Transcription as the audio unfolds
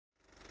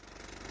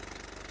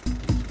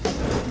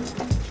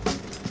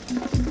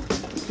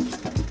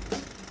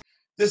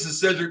This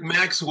is Cedric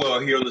Maxwell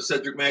here on the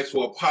Cedric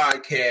Maxwell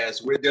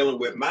podcast. We're dealing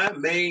with my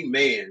main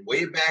man,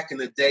 way back in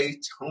the day,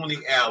 Tony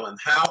Allen.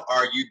 How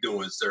are you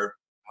doing, sir?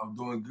 I'm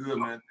doing good,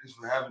 man. Thanks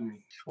for having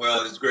me.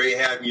 Well, it's great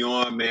having you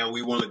on, man.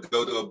 We want to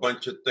go to a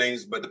bunch of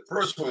things, but the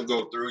first one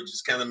we'll go through,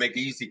 just kind of make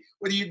it easy.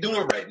 What are you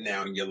doing right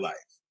now in your life?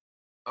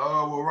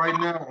 Well, right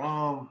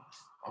now,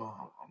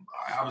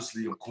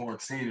 obviously I'm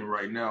quarantining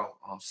right now.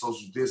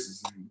 Social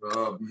distancing.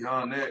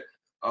 Beyond that,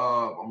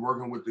 I'm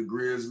working with the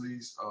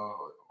Grizzlies.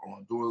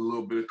 I'm doing a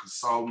little bit of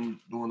consulting,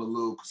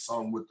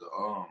 with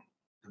the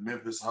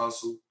Memphis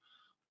Hustle,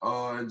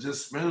 and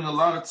just spending a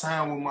lot of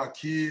time with my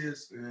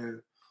kids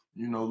and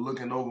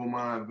looking over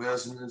my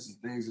investments and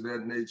things of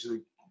that nature.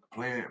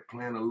 Playing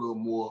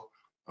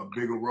a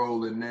bigger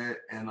role in that,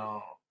 and I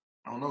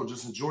don't know,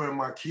 just enjoying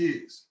my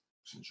kids.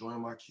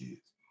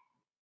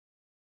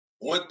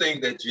 One thing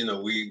that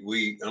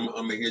I'm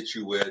gonna hit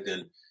you with,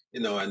 and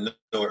I know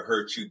it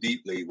hurts you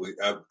deeply.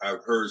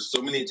 I've heard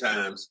so many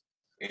times,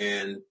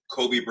 and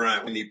Kobe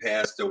Bryant, when he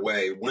passed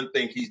away, one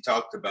thing he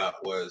talked about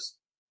was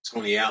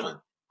Tony Allen.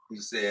 He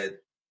said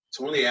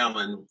Tony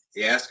Allen.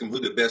 He asked him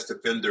who the best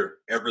defender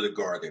ever to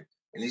guard him,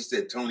 and he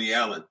said Tony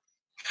Allen.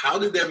 How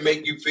did that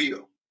make you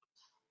feel?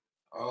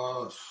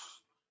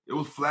 It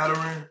was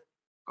flattering.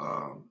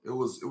 It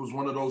was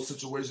one of those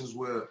situations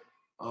where,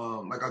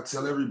 like I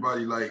tell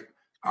everybody, like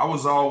I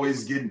was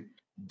always getting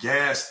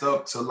gassed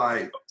up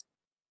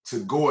to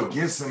go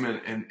against him,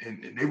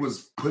 and they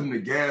was putting the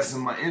gas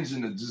in my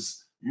engine to just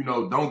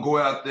don't go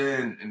out there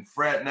and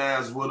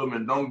fraternize with him,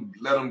 and don't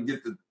let him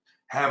get to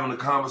having a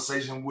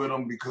conversation with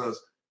him because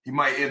he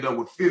might end up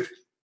with 50.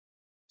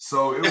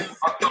 So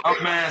my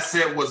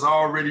mindset was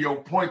already on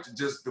point to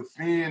just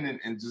defend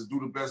and just do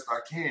the best I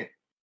can.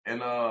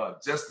 And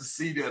just to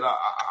see that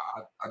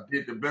I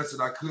did the best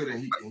that I could,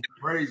 and he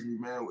praised me,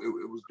 man.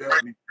 It was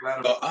definitely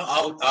flattering.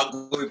 Well,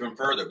 I'll go even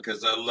further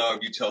because I love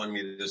you telling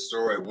me this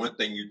story. One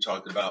thing you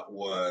talked about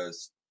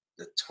was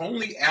the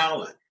Tony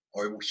Allen,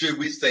 or should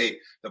we say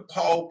the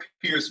Paul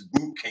Pierce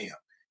boot camp.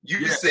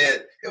 You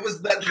said it was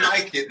nothing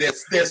like it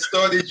that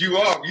started you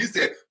off. You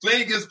said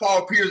playing against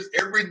Paul Pierce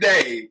every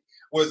day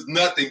was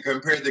nothing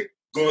compared to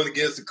going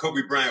against the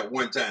Kobe Bryant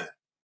one time.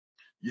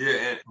 Yeah,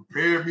 and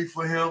prepared me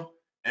for him.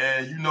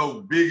 And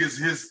big as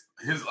his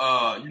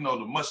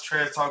the much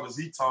trash talkers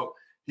he talk,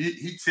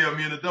 he tell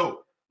me in the door,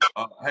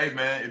 hey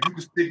man, if you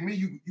can stick me,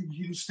 you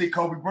can stick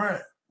Kobe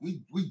Bryant.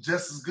 We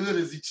just as good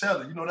as each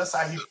other. That's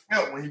how he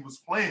felt when he was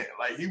playing.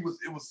 Like it was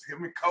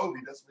him and Kobe.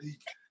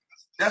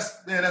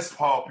 That's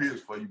Paul Pierce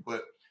for you.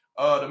 But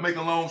to make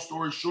a long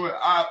story short,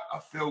 I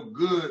felt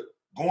good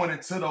going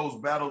into those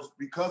battles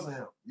because of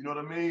him. You know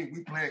what I mean?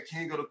 We playing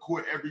king of the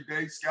court every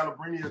day.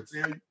 Scalabrini will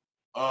tell you.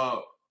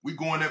 We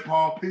going at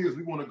Paul Pierce.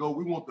 We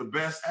want the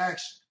best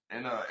action.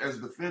 And as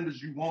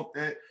defenders, you want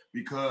that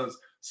because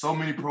so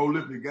many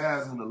prolific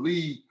guys in the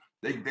league,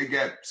 they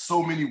got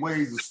so many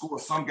ways to score.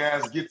 Some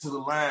guys get to the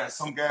line.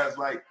 Some guys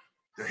like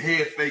the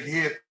head fake.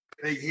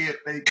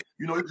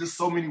 It's just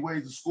so many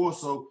ways to score.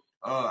 So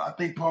I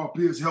think Paul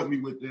Pierce helped me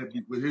with that,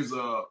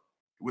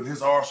 with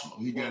his arsenal.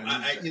 He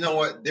got you know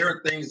what? There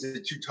are things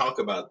that you talk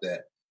about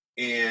that,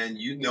 and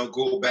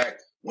go back.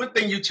 One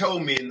thing you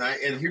told me,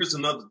 and here's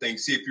another thing.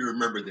 See if you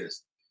remember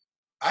this.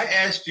 I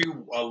asked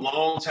you a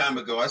long time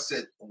ago, I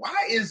said,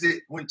 why is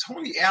it when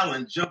Tony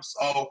Allen jumps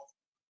off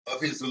of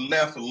his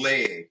left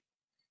leg,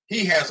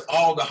 he has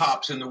all the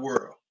hops in the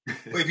world?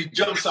 But if he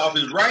jumps off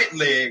his right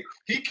leg,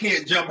 he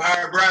can't jump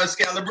higher than Brian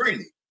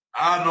Scalabrine.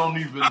 I don't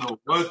even know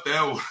what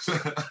that was.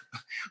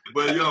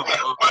 But,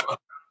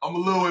 I'm a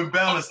little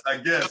imbalanced, I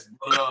guess.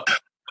 But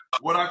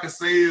what I can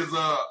say is,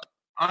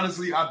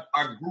 honestly,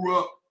 I grew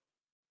up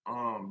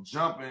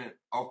jumping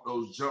off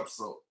those jump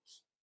soles.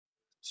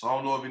 So I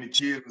don't know if any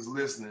kid is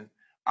listening.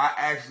 I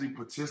actually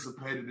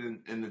participated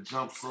in the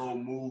jump sole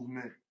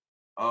movement,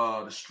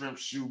 the strength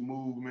shoe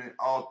movement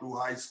all through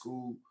high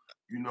school,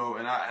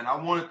 and I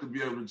wanted to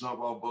be able to jump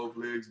off both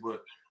legs,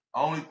 but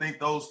I only think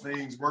those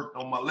things worked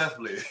on my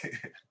left leg.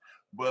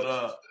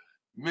 But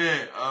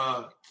man,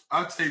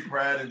 I take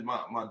pride in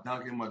my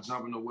dunking, my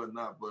jumping and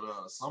whatnot, but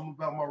something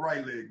about my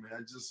right leg,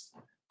 man.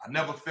 I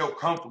never felt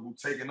comfortable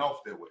taking off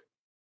that way.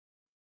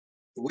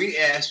 We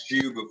asked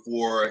you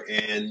before,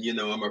 and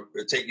I'm gonna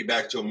take you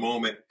back to a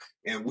moment,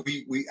 and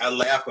I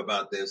laugh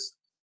about this.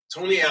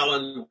 Tony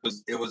Allen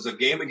it was a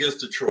game against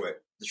Detroit.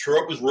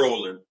 Detroit was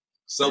rolling.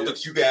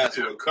 Celtics, you guys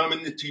were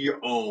coming into your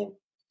own.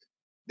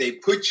 They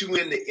put you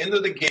in the end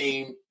of the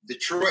game.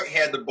 Detroit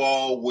had the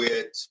ball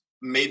with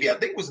maybe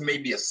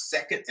a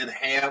second and a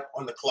half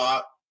on the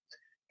clock,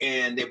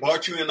 and they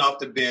brought you in off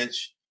the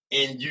bench,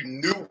 and you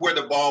knew where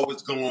the ball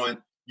was going.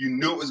 You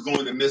knew it was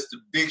going to miss. The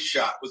big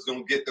shot was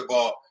going to get the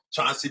ball.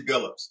 Chauncey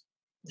Billups.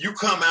 You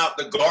come out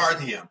to guard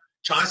him.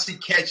 Chauncey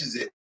catches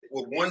it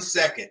with 1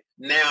 second.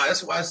 Now,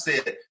 that's why I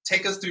said,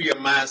 take us through your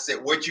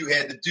mindset, what you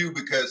had to do,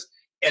 because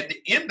at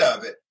the end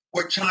of it,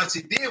 what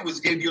Chauncey did was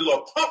give you a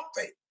little pump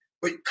fake.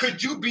 But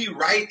could you be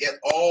right at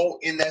all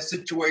in that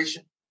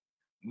situation?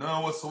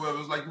 None whatsoever. It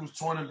was like it was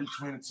torn in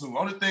between the two.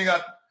 Only thing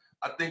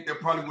I think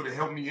that probably would have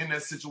helped me in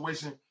that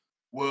situation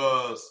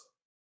was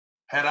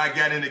had I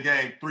got in the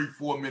game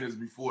 3-4 minutes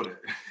before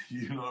that.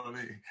 You know what I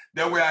mean?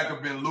 That way I could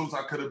have been loose.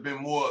 I could have been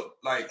more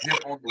like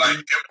hip on the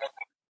read,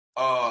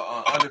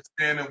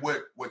 understanding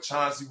what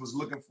Chauncey was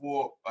looking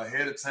for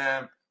ahead of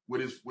time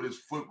with his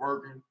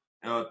footwork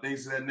and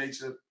things of that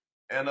nature.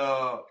 And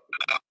I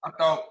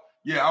thought,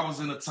 yeah, I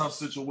was in a tough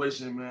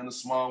situation, man, a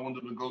small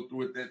window to go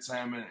through at that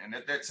time. And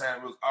at that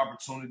time, it was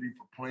opportunity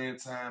for playing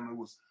time.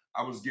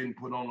 I was getting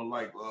put on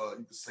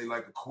you could say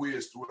like a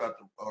quiz throughout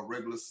the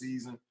regular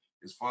season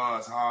as far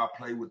as how I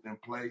play within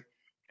play.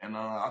 And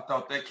I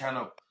thought that kind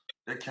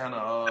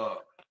of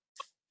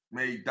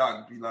made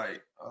Doc be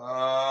like,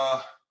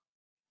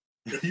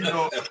 you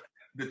know,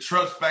 the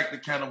trust factor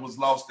kind of was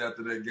lost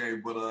after that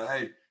game. But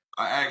hey,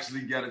 I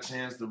actually got a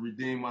chance to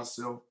redeem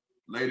myself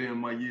later in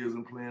my years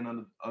and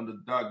playing under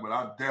Doc. But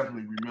I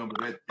definitely remember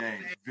that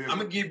game vividly. I'm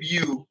gonna give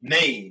you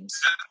names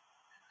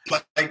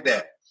like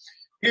that.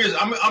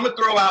 I'm gonna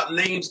throw out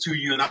names to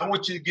you, and I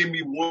want you to give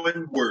me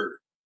one word.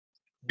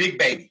 Big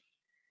Baby.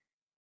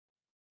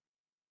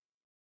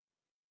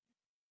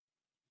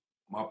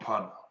 My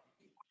partner.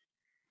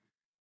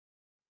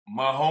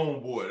 My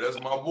homeboy.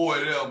 That's my boy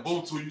there,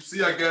 Ubuntu. You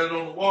see I got it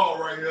on the wall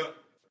right here.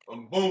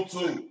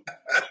 Ubuntu.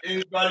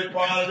 Anybody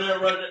part of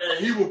that right there?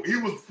 And he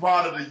was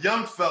part of the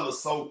young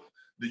fellas. So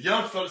the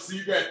young fellas, see,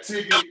 you got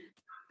Ticket,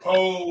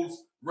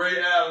 Pose,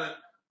 Ray Allen,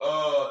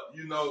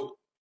 you know,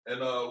 and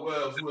what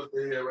else? Who else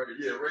they had right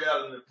here? Yeah, Ray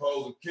Allen and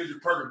Pose and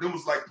Kendrick Perkins. Them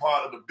was like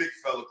part of the big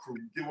fella crew.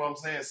 You get what I'm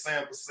saying?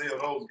 Sam Purcell,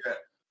 those guys,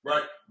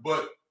 right?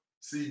 But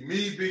see,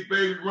 me, Big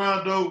Baby,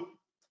 Rondo,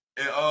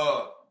 and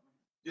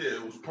yeah,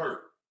 it was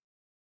Perk.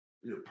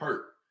 Yeah,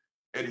 Perk.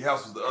 Eddie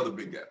House was the other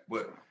big guy.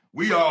 But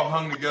we all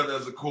hung together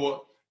as a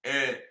core.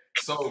 And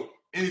so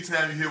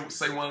anytime you hear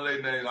say one of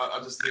their names, I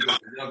just think of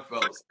the young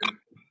fellas. And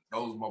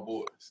those are my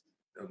boys.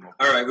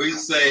 All right, we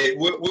say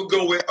we'll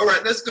go with. All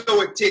right, let's go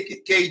with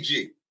Ticket,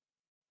 KG.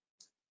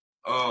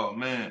 Oh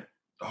man,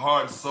 the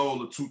heart and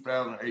soul of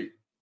 2008.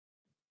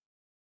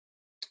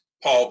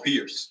 Paul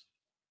Pierce.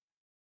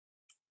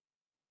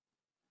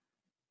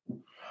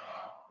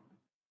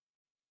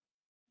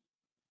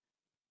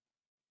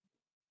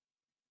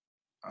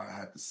 I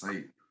have to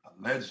say a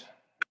legend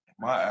in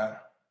my eye.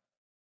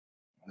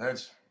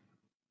 Legend.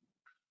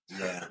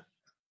 Yeah.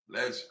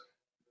 Legend.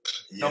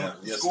 Yeah.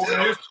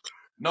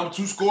 Number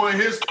 2 scorer in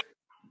history.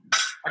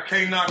 I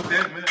can't knock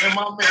that, man. And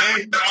my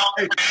man,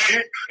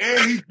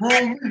 and he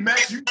groomed me,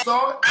 Max. You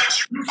saw it?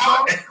 You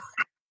saw it?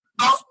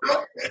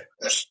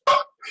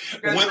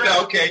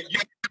 Okay.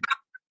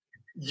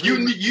 You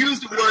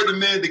used the word a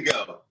minute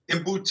ago,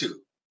 Ubuntu.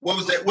 What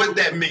was that? What did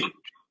that mean?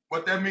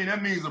 What that mean?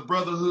 That means a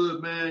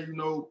brotherhood, man. You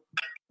know,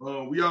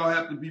 we all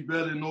have to be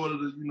better in order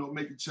to, you know,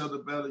 make each other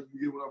better. You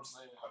get what I'm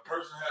saying? A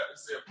person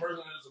is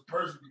a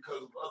person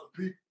because of other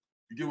people.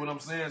 You get what I'm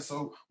saying?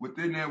 So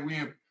within that,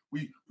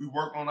 we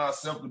work on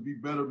ourselves to be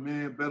better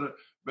men,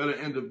 better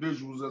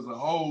individuals as a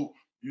whole.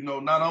 You know,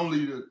 not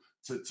only to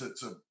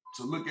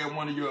look at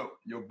one of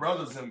your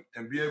brothers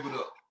and be able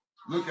to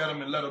look at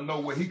him and let him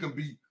know where he can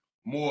be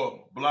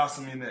more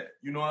blossoming at.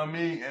 You know what I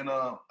mean? And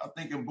I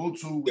think in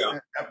Ubuntu,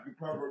 with African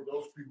proverb,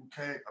 those people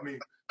came. I mean,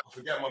 I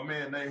forgot my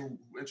man's name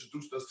who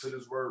introduced us to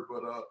this word,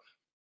 but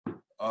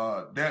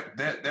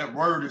that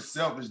word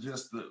itself is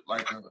just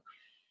like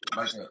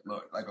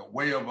a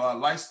way of our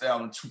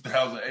lifestyle in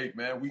 2008,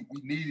 man. We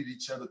needed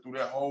each other through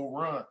that whole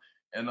run.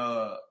 And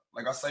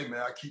like I say,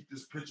 man, I keep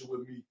this picture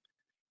with me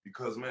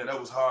because, man, that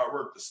was hard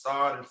work to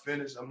start and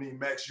finish. I mean,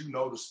 Max, you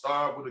know, to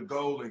start with a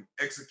goal and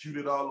execute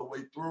it all the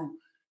way through.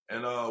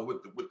 And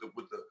with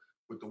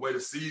the way the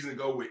season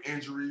go with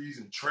injuries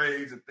and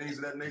trades and things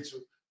of that nature,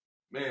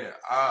 man,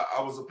 I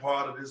was a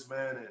part of this,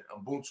 man, and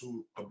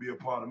Ubuntu will be a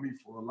part of me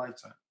for a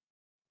lifetime.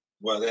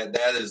 Well,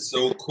 that is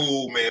so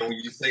cool, man, when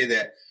you say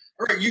that.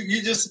 All right,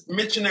 you just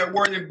mentioned that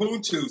word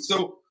Ubuntu.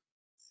 So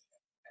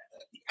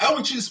I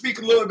want you to speak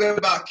a little bit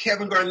about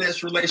Kevin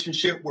Garnett's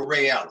relationship with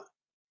Ray Allen.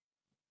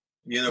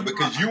 You know,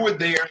 because you were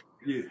there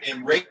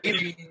in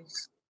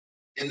ratings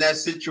in that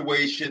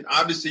situation.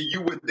 Obviously,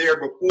 you were there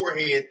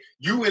beforehand.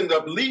 You ended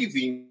up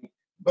leaving.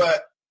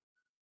 But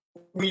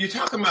when you're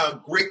talking about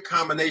a great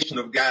combination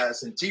of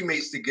guys and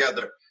teammates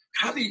together,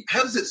 how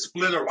does it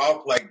splinter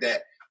off like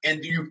that?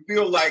 And do you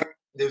feel like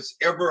there's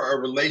ever a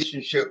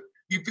relationship?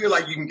 You feel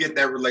like you can get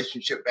that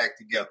relationship back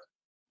together?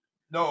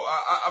 No,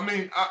 I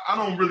mean, I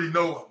don't really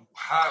know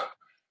how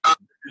the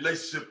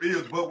relationship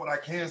is, but what I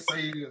can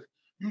say is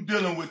you're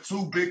dealing with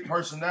two big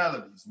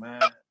personalities,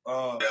 man.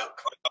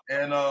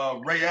 And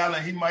Ray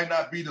Allen, he might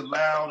not be the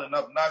loud and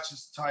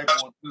obnoxious type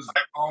or just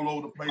all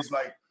over the place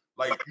like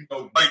you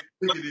know,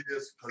 Big it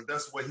is, because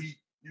that's what he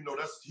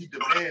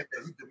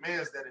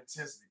demands that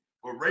intensity.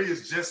 But Ray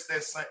is just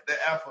that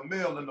alpha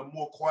male in a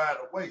more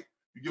quieter way.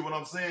 You get what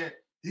I'm saying?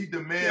 He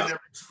demands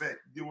that respect.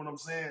 You get what I'm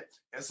saying?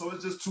 And so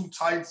it's just two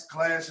titans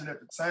clashing at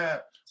the time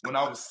when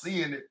I was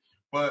seeing it.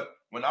 But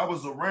when I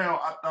was around,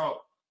 I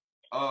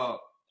thought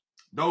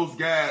those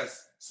guys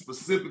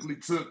specifically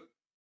took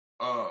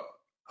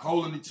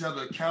holding each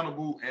other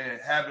accountable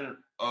and having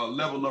a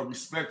level of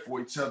respect for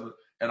each other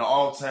at an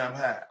all-time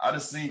high. I done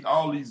seen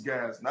all these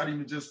guys, not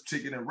even just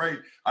Ticket and Ray.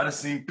 I done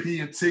seen P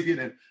and Ticket,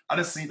 and I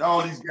done seen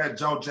all these guys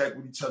jaw jack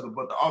with each other.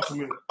 But the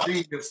ultimate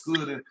thing that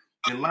stood in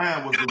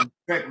line was the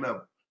respect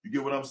level. You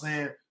get what I'm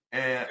saying?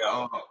 And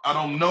I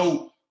don't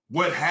know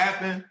what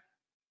happened.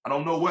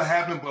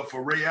 But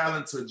for Ray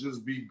Allen to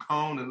just be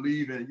gone and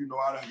leave, and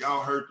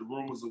y'all heard the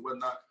rumors and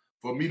whatnot.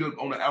 For me to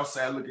on the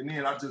outside looking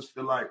in, I just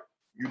feel like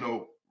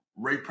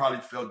Ray probably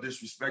felt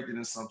disrespected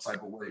in some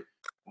type of way.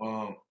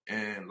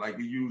 And like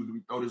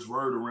we throw this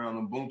word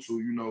around Ubuntu,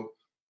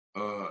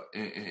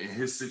 in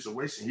his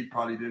situation, he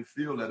probably didn't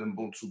feel that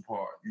Ubuntu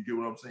part. You get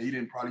what I'm saying? He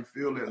didn't probably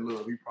feel that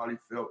love. He probably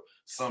felt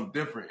something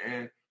different.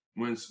 And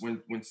when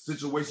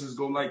situations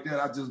go like that,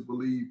 I just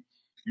believe,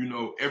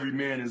 every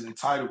man is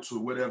entitled to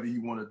whatever he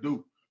want to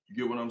do. You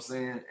get what I'm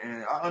saying?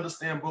 And I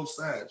understand both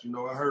sides.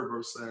 I heard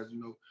both sides.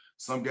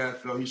 Some guy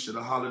felt he should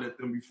have hollered at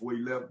them before he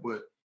left,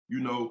 but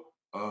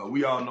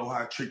we all know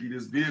how tricky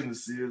this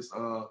business is.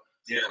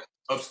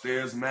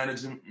 Upstairs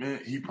management,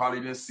 he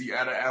probably didn't see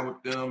eye to eye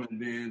with them, and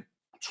then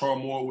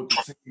turmoil with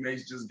the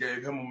teammates just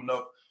gave him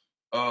enough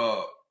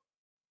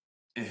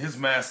in his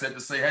mindset to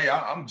say, hey,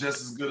 I'm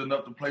just as good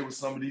enough to play with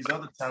some of these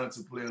other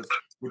talented players,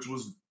 which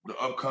was the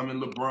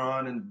upcoming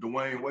LeBron and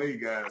Dwayne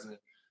Wade guys. And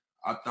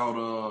I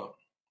thought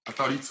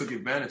he took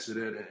advantage of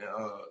that and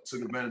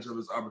took advantage of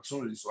his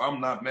opportunity. So I'm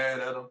not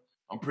mad at him.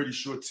 I'm pretty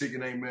sure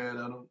Ticket ain't mad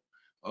at him.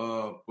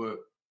 But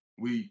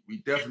we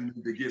definitely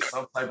need to get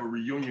some type of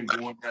reunion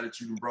going now that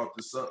you even brought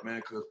this up,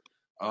 man, because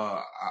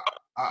I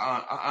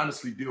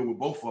honestly deal with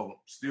both of them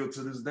still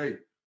to this day.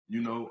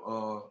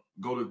 Go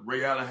to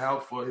Ray Allen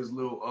house for his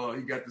little,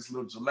 he got this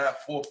little July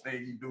 4th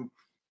thing he do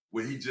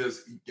where he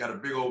got a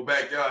big old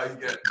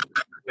backyard.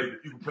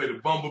 You can play the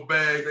bumble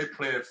bag. They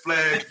playing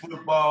flag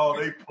football.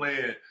 They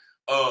playing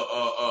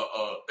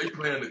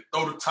the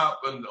throw the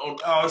top and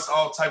it's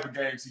all type of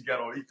games he got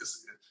on.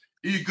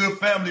 He a good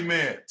family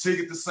man.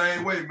 Ticket the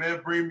same way,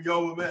 man. Bring me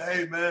over, man.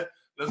 Hey, man,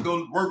 let's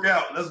go work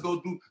out. Let's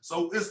go do.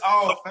 So it's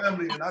all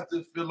family, and I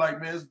just feel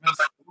like, man, it's been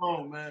so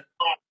long, man.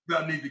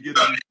 I need to get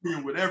a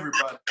reunion with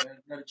everybody,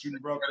 man. Now that you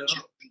brought that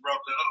up.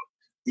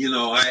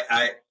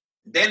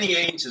 Danny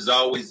Ainge has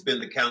always been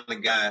the kind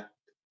of guy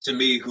to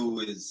me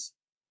who is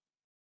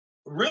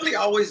really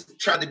always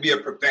tried to be a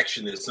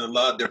perfectionist in a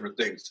lot of different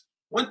things.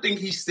 One thing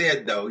he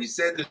said, though, he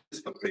said this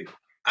publicly: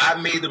 I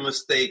made a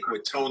mistake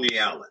with Tony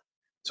Allen.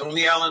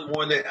 Tony Allen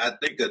won it, I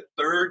think, a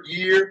third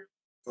year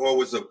or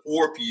was a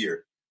fourth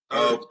year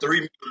of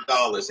 $3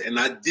 million, and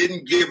I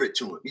didn't give it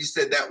to him. He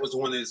said that was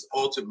one of his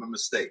ultimate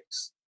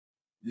mistakes.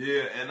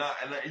 Yeah, and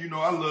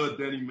I love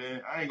Danny,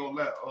 man. I ain't gonna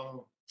lie.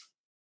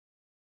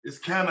 It's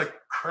kind of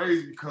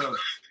crazy because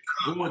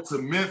going to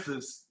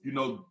Memphis,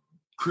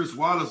 Chris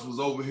Wallace was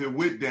over here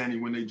with Danny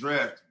when they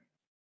drafted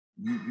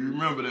him. You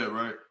remember that,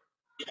 right?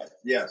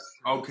 Yes.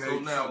 Okay. So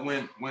now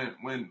when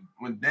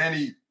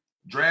Danny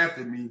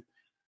drafted me,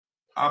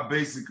 I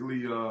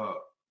basically, I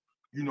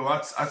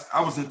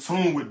was in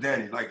tune with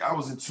Danny. Like, I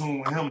was in tune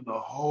with him the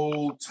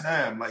whole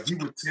time. Like, he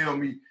would tell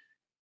me,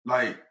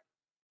 like,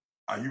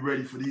 are you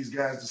ready for these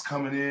guys that's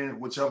coming in,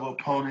 whichever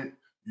opponent?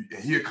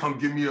 And he'll come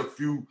give me a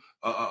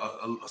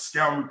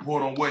scouting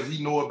report on what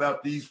he know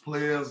about these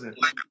players. And,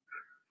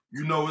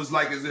 it's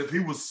like as if he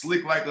was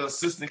slick like an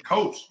assistant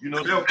coach. They're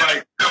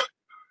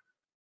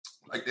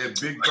like that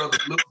big brother,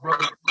 little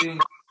brother thing.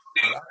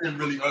 But I didn't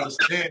really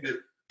understand it.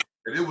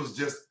 And it was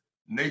just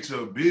nature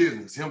of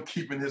business, him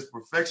keeping his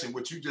perfection,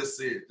 what you just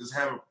said, just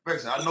having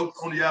perfection. I know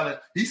Tony Allen,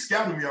 he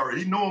scouted me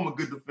already. He know I'm a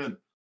good defender.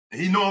 And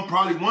he know I'm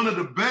probably one of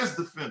the best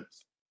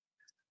defenders.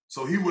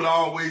 So he would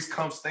always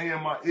come stay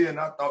in my ear, and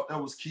I thought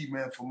that was key,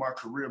 man, for my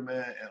career,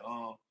 man. And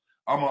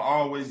I'm going to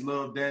always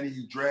love Danny.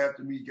 He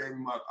drafted me, gave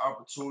me my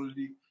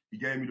opportunity. He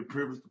gave me the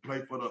privilege to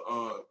play for the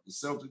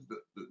Celtics,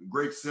 the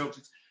great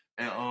Celtics.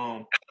 And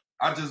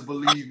I just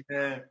believe,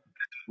 man,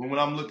 when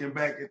I'm looking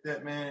back at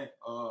that, man,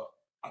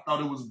 I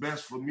thought it was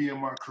best for me in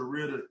my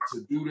career to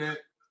do that.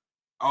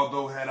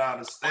 Although had I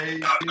have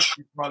stayed,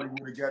 we probably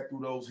would have got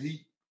through those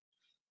heat.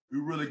 We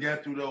really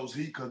got through those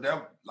heat because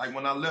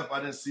when I left, I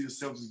didn't see the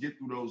Celtics get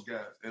through those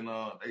guys, and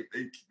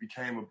they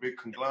became a big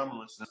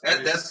conglomerate.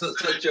 That's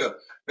such a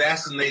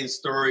fascinating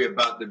story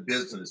about the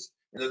business.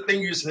 And the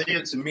thing you're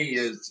saying to me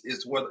is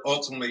what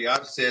ultimately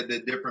I've said to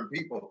different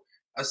people.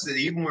 I said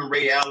even when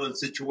Ray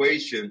Allen's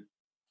situation,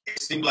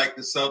 it seemed like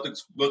the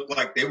Celtics looked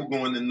like they were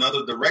going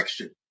another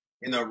direction.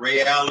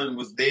 Ray Allen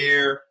was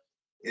there.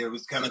 It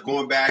was kind of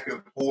going back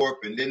and forth,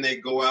 and then they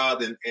go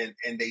out and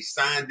they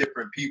sign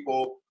different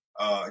people.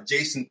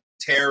 Jason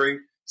Terry.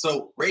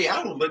 So Ray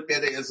Allen looked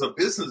at it as a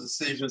business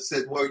decision and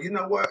said, well, you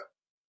know what?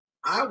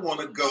 I want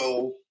to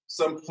go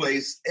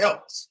someplace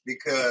else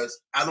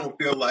because I don't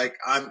feel like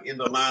I'm in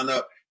the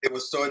lineup that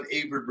was starting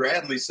Avery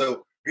Bradley.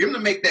 So for him to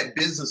make that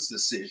business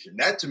decision,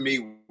 that to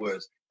me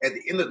was, at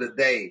the end of the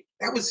day,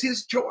 that was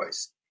his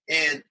choice.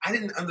 And I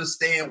didn't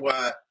understand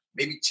why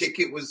maybe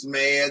Ticket was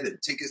mad and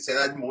Ticket said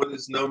I didn't want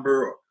his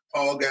number, or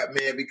Paul got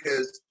mad,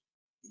 because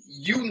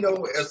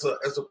as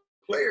a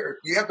player,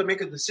 you have to make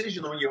a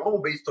decision on your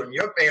own based on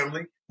your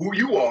family, who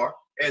you are,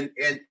 and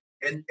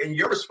and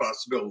your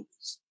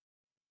responsibilities.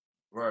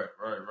 Right.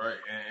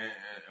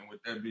 And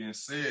with that being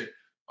said,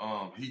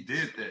 he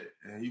did that,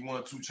 and he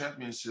won 2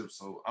 championships.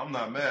 So I'm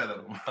not mad at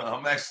him.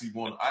 I actually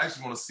want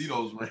to see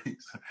those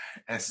rings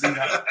and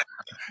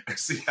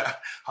see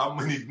how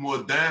many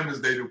more diamonds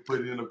they done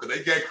put in them, because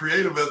they got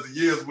creative as the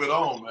years went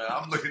on, man.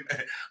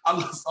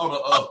 I saw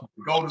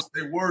the Golden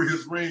State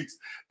Warriors rings,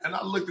 and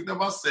I looked at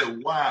them. I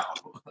said, "Wow!"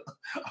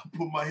 I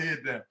put my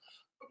head down,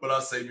 but I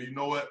say, "You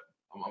know what?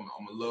 I'm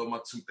gonna love my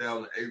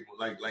 2008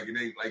 like it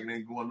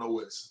ain't going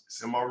nowhere.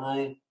 It's in my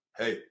room.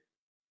 Hey,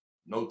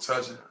 no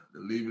touching.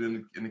 Leave it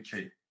in the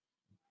cake."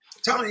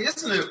 Tony,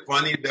 isn't it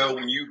funny though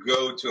when you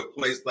go to a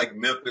place like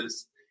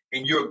Memphis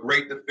and you're a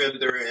great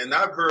defender? And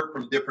I've heard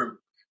from different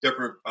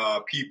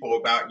people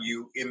about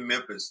you in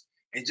Memphis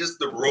and just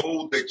the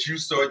role that you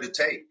started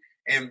to take.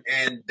 And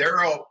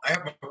Daryl, I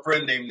have a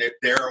friend named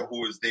Daryl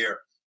who is there,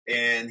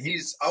 and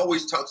he's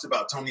always talks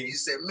about Tony. He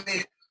said,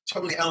 "Man,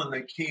 Tony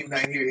Allen came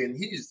down here and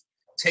he's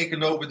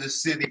taken over the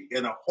city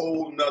in a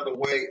whole nother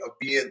way of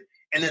being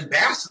an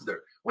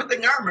ambassador." One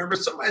thing I remember,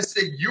 somebody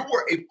said you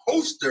were a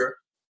poster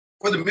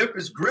for the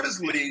Memphis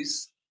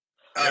Grizzlies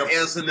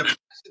as an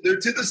ambassador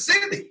to the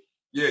city.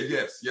 Yeah,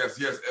 yes.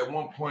 At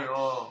one point,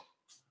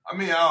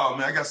 man,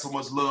 I got so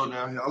much love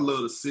down here. I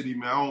love the city,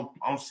 man.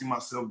 I don't see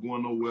myself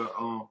going nowhere.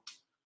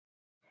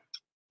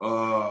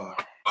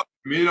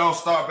 It all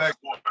start back.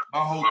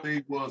 My whole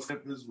thing was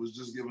Memphis was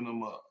just giving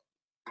them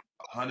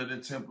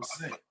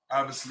 110%.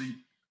 Obviously,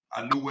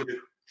 I knew what it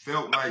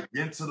felt like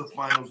getting to the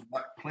finals,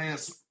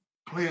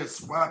 playing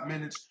spot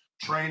minutes,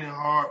 training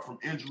hard from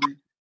injury,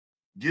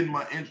 getting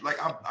my injury. Like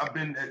I've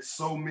been at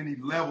so many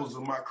levels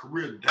of my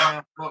career,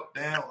 down, up.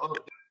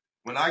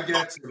 When I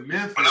got to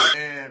Memphis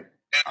and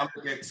I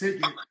look at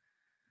Ticket,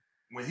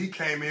 when he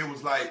came in, it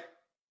was like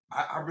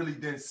I really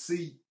didn't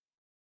see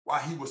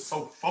why he was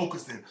so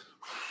focused and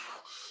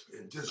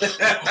just.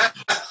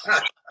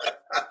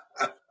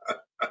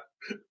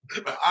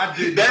 But I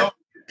did know.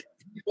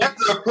 That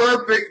is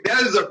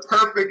a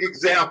perfect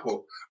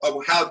example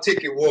of how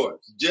Ticket was,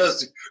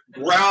 just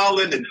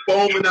growling and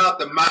foaming out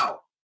the mouth.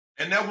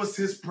 And that was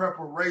his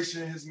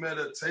preparation, his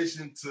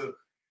meditation to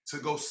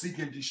go seek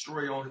and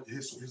destroy on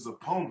his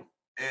opponent.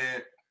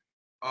 And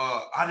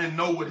I didn't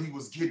know what he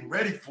was getting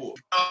ready for.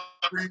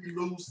 Pretty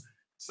loose,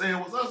 saying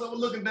what's up. I was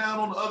looking down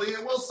on the other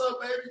end. "What's up,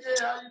 baby?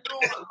 Yeah, how you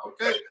doing?"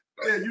 Okay.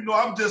 Yeah,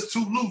 I'm just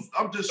too loose.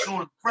 I'm just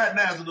showing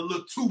fraternizing a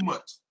little too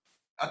much.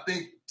 I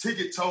think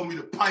Ticket told me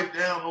to pipe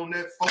down on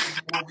that, focus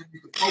on what we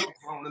need to focus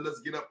on, and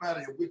let's get up out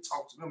of here. We'll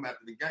talk to them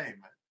after the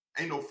game, man.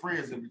 Ain't no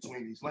friends in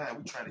between these lines.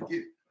 We trying to get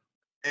it.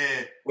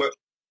 And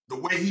the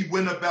way he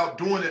went about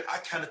doing it, I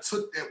kind of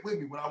took that with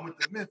me when I went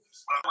to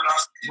Memphis.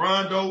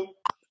 Rondo,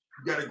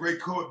 you got a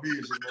great court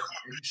vision, man.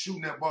 And he's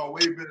shooting that ball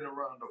way better than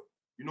Rondo.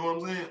 You know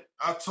what I'm saying?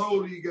 I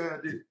told you guys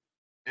did it.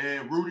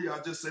 And Rudy, I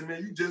just said,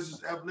 man, you just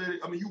as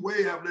athletic. I mean, you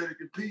way athletic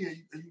and P, and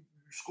you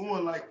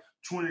scoring like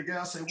 20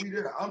 guys. I say, we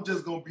there. I'm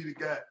just going to be the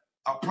guy.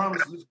 I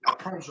promise you, I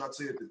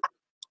said this.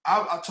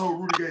 I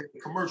told Rudy in the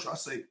commercial, I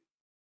say,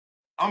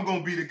 I'm going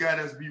to be the guy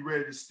that's be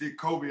ready to stick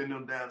Kobe and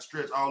them down the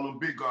stretch, all them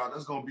big guards.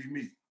 That's going to be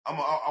me. I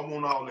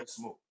want all that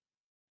smoke.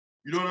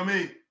 You know what I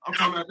mean? I'm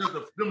talking about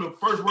them the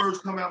first words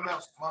come out my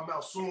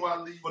mouth soon I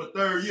leave. For the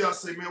third year, I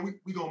say, man,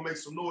 we going to make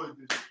some noise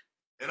this year.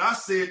 And I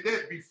said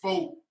that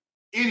before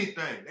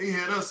anything. They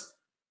had us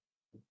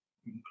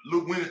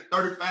winning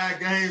 35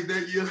 games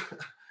that year.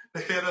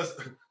 They had us,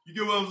 you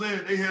get what I'm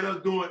saying? They had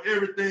us doing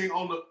everything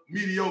on the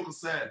mediocre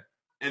side.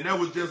 And that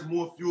was just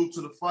more fuel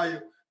to the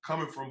fire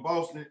coming from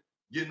Boston,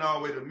 getting all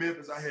the way to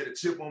Memphis. I had a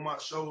chip on my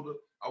shoulder.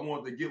 I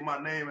wanted to get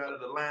my name out of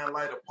the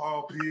limelight of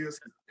Paul Pierce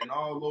and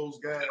all those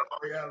guys.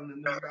 Ray Allen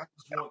and them. I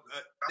just want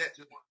that.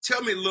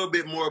 Tell me a little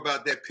bit more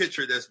about that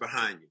picture that's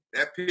behind you.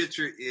 That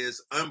picture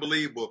is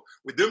unbelievable.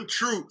 With them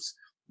troops,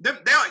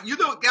 you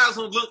know, guys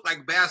don't look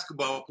like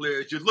basketball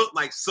players. You look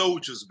like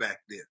soldiers back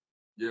then.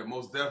 Yeah,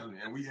 most definitely.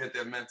 And we had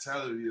that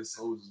mentality of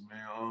soldiers,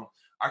 man.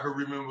 I can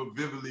remember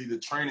vividly the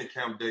training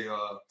camp day.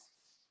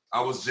 I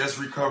was just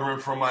recovering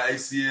from my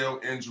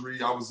ACL injury.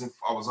 I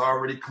was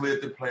already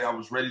cleared to play. I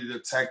was ready to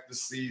attack the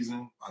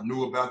season. I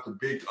knew about the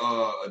big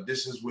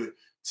additions with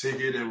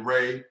Ticket and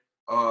Ray.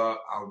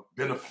 I've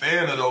been a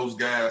fan of those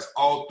guys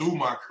all through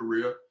my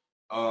career.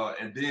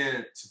 And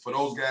then for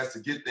those guys to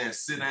get there and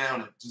sit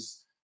down and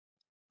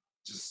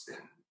just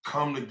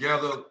come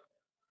together,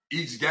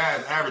 each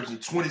guy's averaging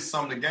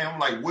 20-something a game. I'm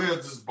like,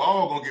 where's this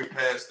ball going to get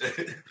past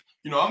that?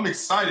 You know, I'm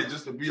excited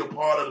just to be a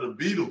part of the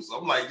Beatles.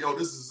 I'm like, yo,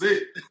 this is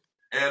it.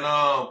 And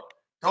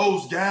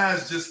those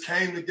guys just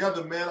came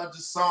together, man. I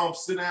just saw them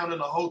sit down in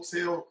the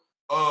hotel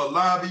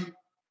lobby.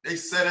 They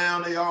sat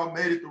down. They all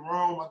made it to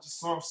Rome. I just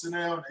saw them sit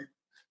down.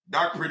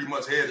 Doc pretty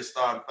much had to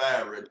start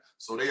fire already.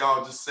 So they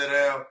all just sat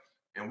down,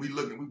 and we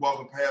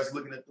walking past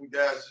looking at them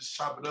guys just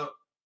chop it up.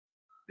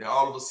 Then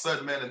all of a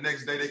sudden, man, the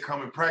next day they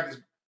come and practice.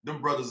 Them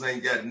brothers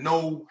ain't got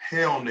no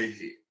hair on their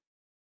head.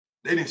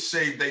 They didn't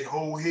shave their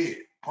whole head.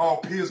 Paul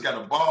Pierce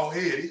got a bald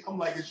head. I'm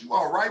like, is you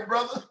all right,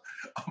 brother?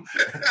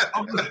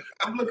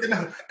 I'm looking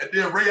at, and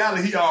then Ray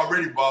Allen, he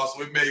already bought,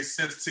 so it made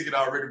sense. Ticket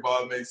already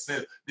bought, it made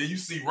sense. Then you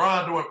see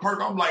Rondo and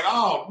Perk. I'm like,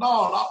 oh no,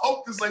 I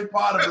hope this ain't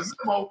part of the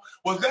memo.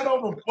 Was that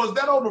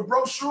on the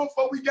brochure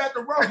before we got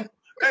the room?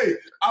 Hey,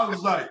 I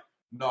was like,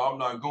 no, I'm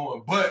not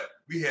going. But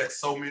we had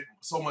so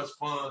much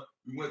fun.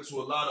 We went to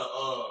a lot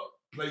of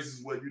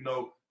places where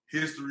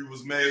history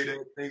was made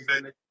and things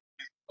like that.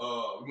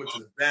 We went to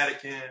the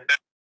Vatican.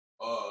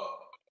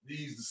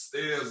 The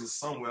stairs or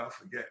somewhere, I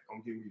forget.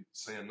 Don't get me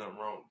saying nothing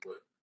wrong,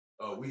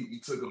 but we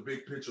took a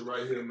big picture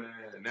right here, man,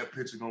 and that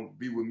picture gonna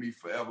be with me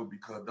forever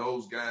because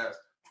those guys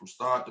from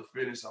start to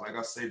finish, like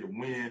I say, to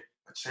win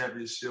a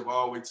championship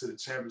all the way to the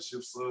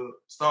championship subs,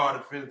 start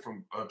to finish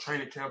from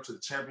training camp to the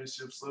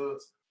championship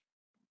subs.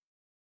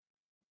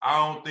 I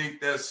don't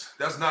think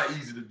that's not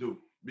easy to do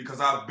because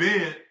I've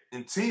been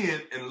in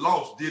 10 and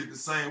lost, did it the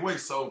same way.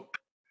 So,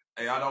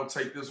 hey, I don't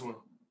take this one.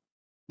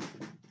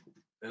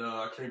 And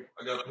I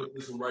gotta put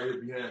this one right here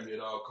behind me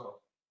at all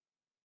costs.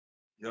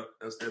 Yep,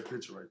 that's that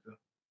picture right there.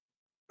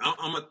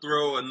 I'm gonna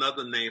throw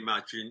another name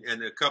at you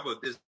and a couple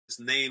of this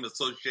name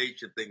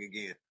association thing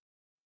again.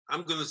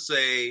 I'm gonna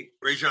say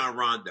Rajon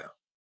Rondo.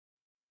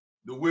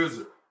 The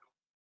Wizard.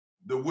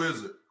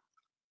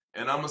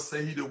 And I'm gonna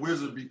say he the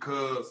Wizard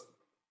because,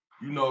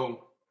 I'm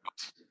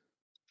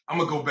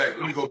gonna go back.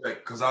 Let me go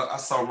back because I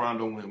saw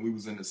Rondo when we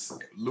was in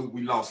the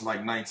we lost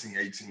like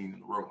 19-18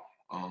 in a row.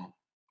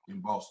 In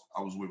Boston.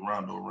 I was with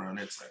Rondo around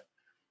that time.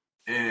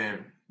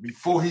 And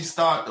before he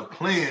started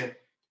playing,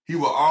 he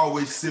would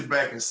always sit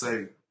back and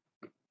say,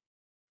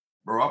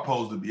 bro, I'm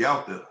supposed to be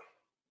out there.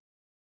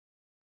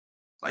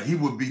 Like he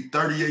would be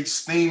 38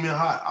 steaming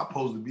hot. I'm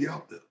supposed to be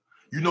out there.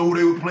 You know who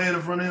they were playing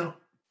in front of him?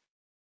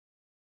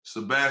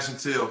 Sebastian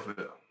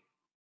Telfair.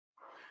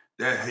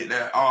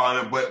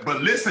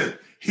 But listen,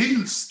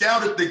 he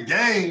scouted the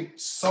game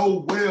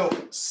so well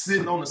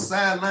sitting on the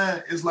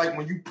sideline. It's like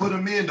when you put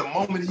him in, the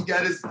moment he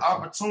got his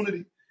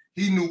opportunity,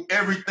 he knew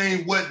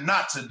everything what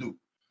not to do.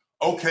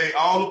 Okay,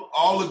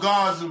 all the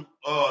guards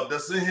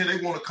that's in here,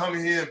 they want to come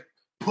in here and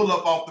pull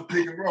up off the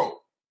pick and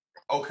roll.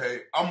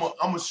 Okay, I'm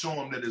gonna show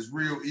him that it's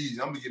real easy.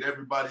 I'm gonna get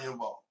everybody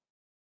involved.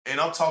 And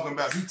I'm talking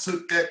about he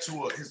took that to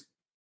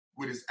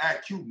with his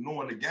IQ,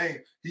 knowing the game,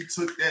 he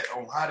took that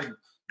on how to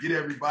get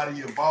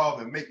everybody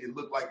involved and make it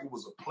look like it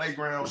was a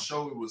playground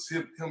show. It was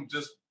him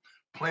just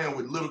playing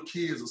with little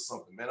kids or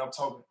something, man. I'm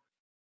talking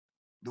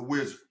the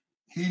Wizard.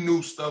 He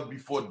knew stuff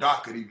before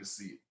Doc could even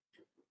see it.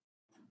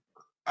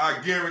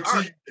 I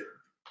guarantee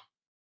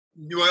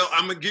you. Well,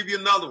 I'm going to give you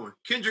another one.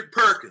 Kendrick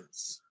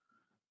Perkins.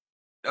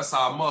 That's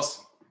our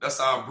muscle. That's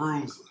our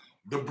bruiser.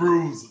 The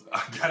bruiser.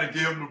 I got to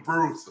give him the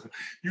bruiser.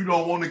 You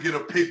don't want to get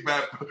a pick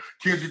back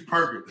Kendrick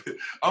Perkins.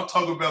 I'm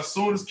talking about as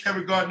soon as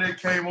Kevin Garnett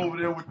came over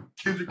there with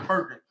Kendrick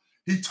Perkins,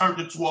 he turned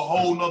into a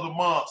whole nother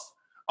monster.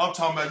 I'm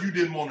talking about you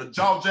didn't want to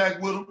jaw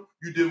jack with him.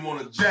 You didn't want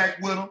to jack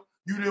with him.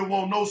 You didn't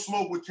want no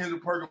smoke with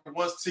Kendrick Perkins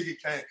once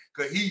Ticket came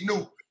because he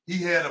knew he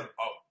had a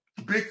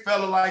big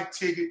fella like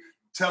Ticket.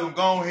 Tell him,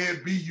 go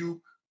ahead, be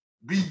you.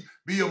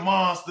 Be a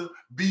monster.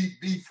 Be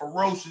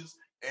ferocious.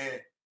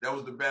 And that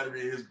was the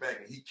battery in his back,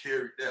 and he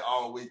carried that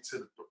all the way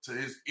to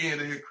his end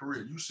of his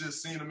career. You should have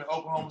seen him in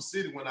Oklahoma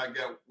City when I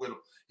got with him.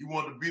 He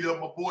wanted to beat up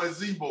my boy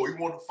Zebo. He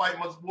wanted to fight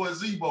my boy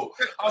Zebo.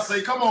 I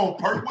say, come on,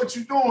 Perk, what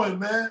you doing,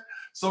 man?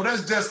 So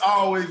that's just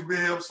always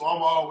been him, so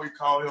I'm always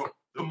call him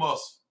the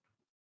muscle.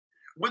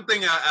 One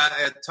thing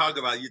I talk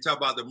about, you talk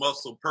about the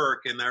muscle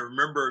Perk, and I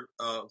remember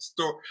I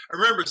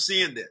remember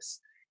seeing this,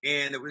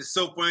 and it was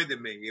so funny to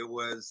me. It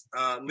was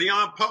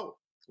Leon Poe.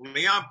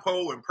 Leon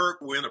Poe and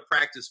Perk were in a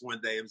practice one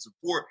day. It was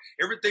before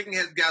everything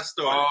had got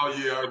started. Oh,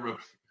 yeah, I remember.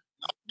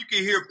 You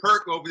can hear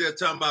Perk over there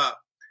talking about,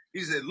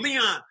 he said,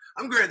 Leon,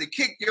 I'm going to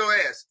kick your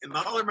ass. And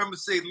all I remember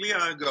saying,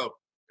 Leon go,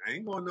 I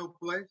ain't going no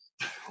place.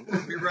 I'm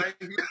going to be right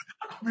here.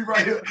 I'll be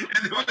right here.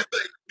 And it was like,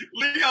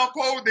 Leon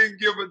Poe didn't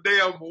give a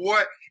damn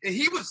what. And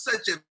he was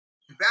such a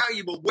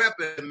valuable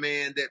weapon,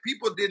 man, that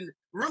people didn't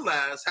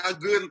realize how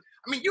good.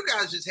 I mean, you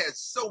guys just had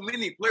so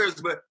many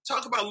players, but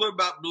talk about a little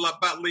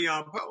about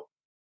Leon Poe.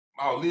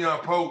 Oh, Leon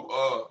Poe,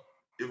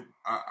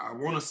 I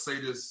want to say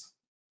this.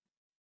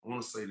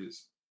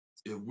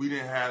 If we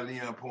didn't have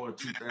Leon Poe in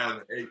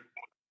 2008,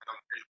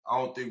 I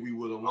don't think we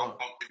would have won.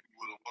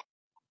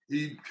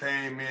 He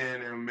came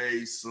in and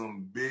made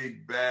some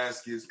big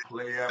baskets,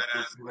 play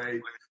after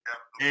play,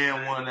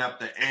 and one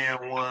after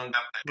and one,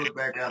 put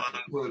back after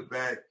put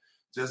back,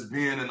 just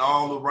being in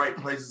all the right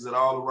places at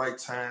all the right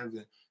times.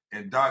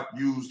 And Doc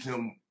used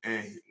him,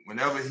 and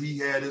whenever he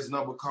had his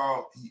number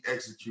called, he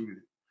executed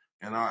it.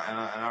 And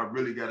I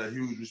really got a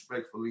huge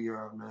respect for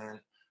Leon, man.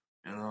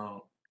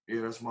 And yeah,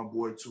 that's my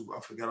boy too.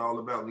 I forgot all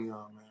about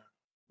Leon, man.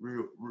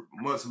 Real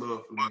much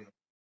love for Leon.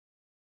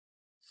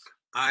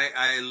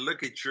 I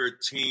look at your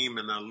team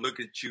and I look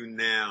at you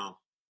now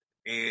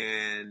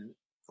and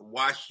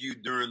watch you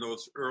during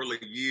those early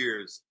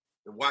years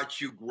and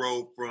watch you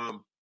grow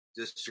from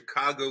just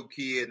Chicago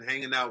kid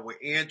hanging out with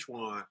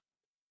Antoine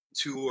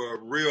to a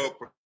real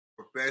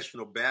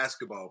professional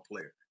basketball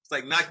player. It's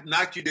like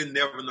not you didn't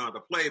never know how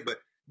to play, but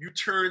you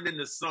turned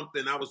into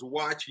something. I was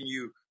watching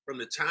you from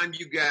the time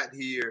you got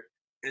here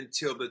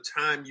until the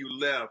time you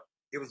left,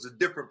 it was a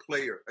different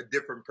player, a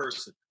different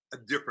person, a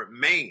different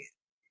man.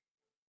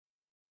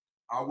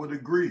 I would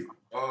agree.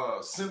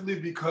 Simply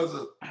because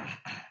of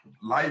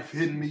life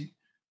hitting me.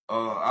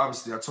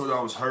 Obviously, I told you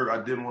I was hurt.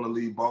 I didn't want to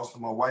leave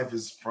Boston. My wife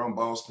is from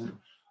Boston.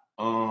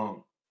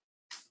 I'm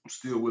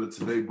still with her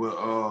today. But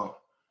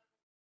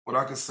what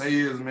I can say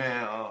is,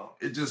 man,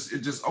 it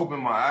just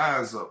opened my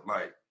eyes up.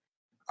 Like,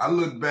 I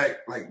look back,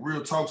 like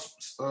Real Talk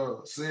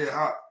said,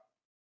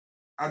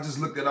 I just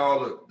looked at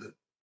all of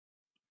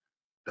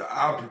the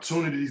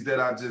opportunities that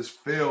I just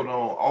failed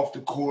on off the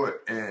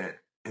court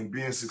and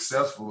being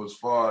successful as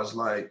far as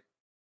like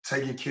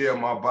taking care of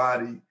my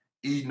body,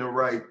 eating the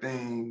right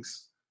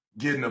things,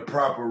 getting the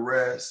proper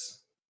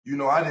rest. You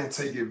know, I didn't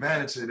take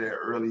advantage of that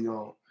early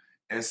on.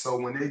 And so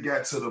when it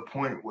got to the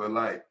point where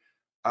like,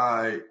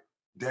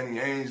 Danny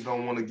Ainge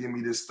don't want to give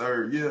me this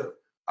third year,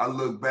 I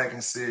looked back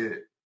and said,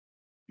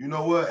 you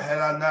know what? Had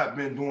I not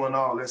been doing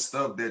all that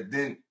stuff that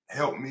didn't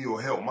help me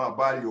or help my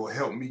body or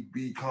help me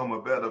become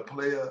a better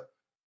player,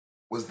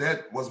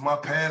 was my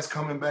past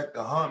coming back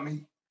to haunt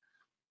me?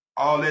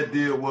 All that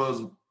did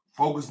was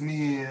focus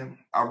me in.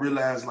 I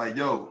realized like,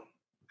 yo,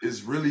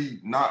 it's really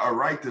not a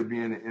right to be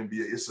in the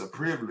NBA. It's a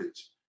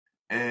privilege.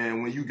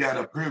 And when you got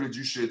a privilege,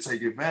 you should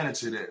take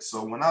advantage of that.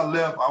 So when I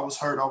left, I was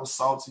hurt. I was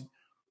salty.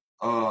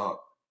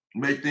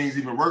 Make things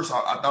even worse,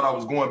 I thought I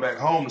was going back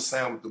home to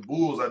sign with the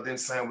Bulls. I didn't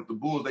sign with the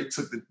Bulls. They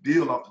took the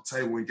deal off the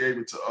table and gave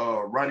it to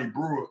Ronnie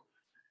Brewer.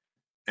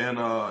 And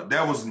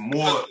that was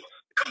more...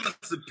 That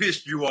must have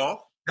pissed you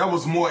off. That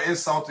was more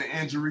insult to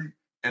injury.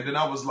 And then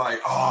I was like,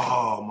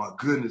 oh, my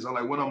goodness. I'm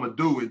like, what I'm going to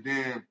do? And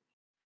then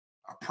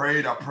I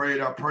prayed.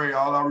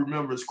 All I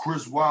remember is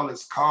Chris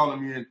Wallace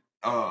calling me,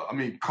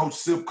 and Coach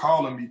Sip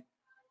calling me,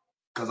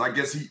 because I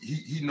guess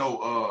he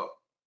know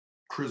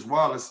Chris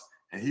Wallace.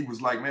 And he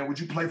was like, man, would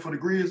you play for the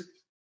Grizzlies?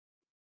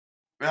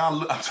 Man,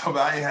 I'm talking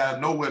about I ain't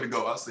have nowhere to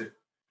go. I said,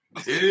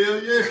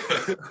 hell yeah.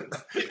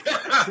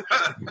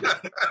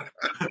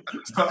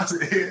 So I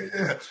said, hell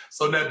yeah.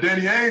 So now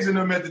Danny Ainge and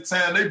them at the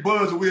time, they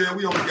buzzed. We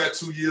only got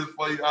 2 years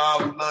for you. We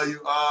love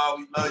you.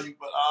 We love you.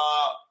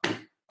 But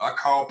I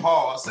called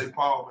Paul. I say,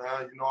 Paul,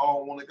 man, you know, I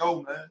don't want to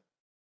go, man.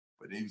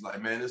 But then he was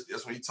like, man,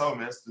 that's what he told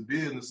me. That's the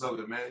business of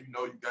it, man. You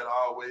know, you got to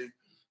always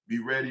be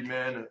ready,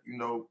 man, to, you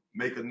know,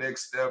 make a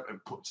next step and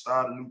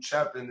start a new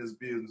chapter in this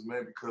business,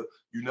 man, because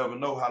you never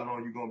know how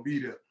long you're going to be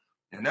there.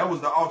 And that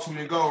was the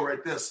ultimate goal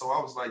right there. So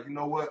I was like, you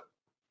know what?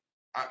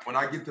 When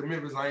I get to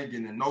Memphis, I ain't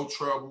getting in no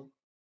trouble.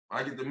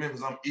 When I get to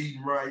Memphis, I'm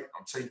eating right.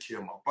 I'm taking care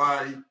of my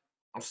body.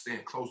 I'm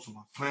staying close to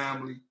my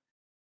family.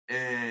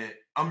 And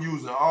I'm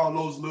using all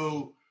those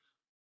little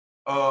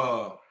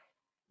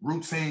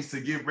routines to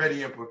get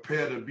ready and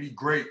prepare to be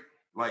great,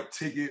 like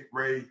Ticket,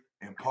 Ray,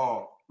 and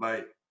Paul.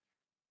 Like,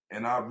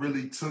 and I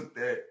really took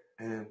that.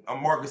 And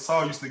Marcus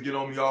Saul used to get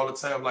on me all the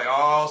time, like,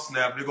 oh,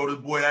 snap, there go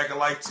this boy acting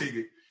like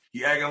Ticket.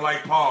 He acting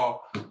like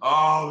Paul.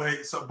 Oh,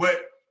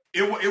 but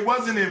it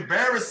wasn't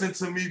embarrassing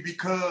to me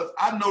because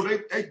I know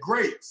they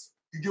greats.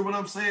 You get what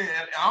I'm saying?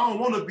 And I don't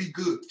want to be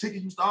good.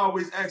 Ticket used to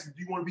always ask me,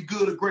 do you want to be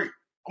good or great?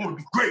 I want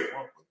to be great.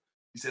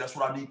 He said, that's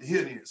what I need to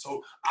hear then.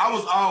 So I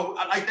was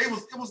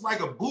it was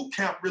like a boot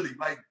camp, really,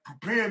 like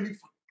preparing me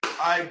for,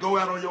 go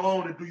out on your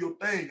own and do your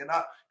thing. And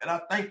I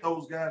thank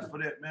those guys for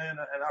that, man.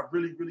 And I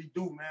really, really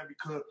do, man,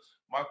 because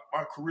my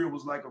career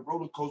was like a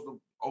roller coaster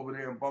over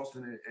there in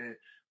Boston. And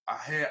I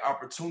had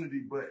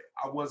opportunity, but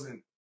I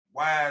wasn't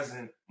wise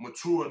and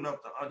mature enough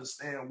to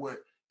understand what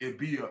it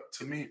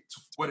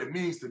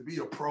means to be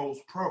a pro's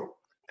pro.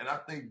 And I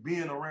think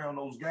being around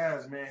those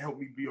guys, man, helped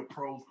me be a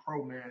pro's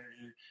pro, man.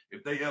 And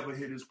if they ever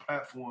hit this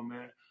platform,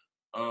 man,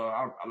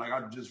 I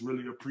just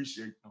really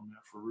appreciate them, man,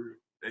 for real.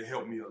 They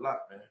helped me a lot,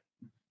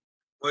 man.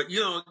 But,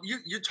 you know,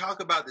 you talk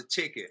about the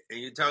Ticket and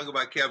you talk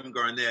about Kevin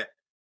Garnett.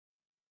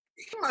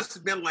 He must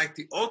have been like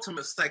the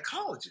ultimate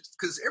psychologist,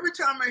 because every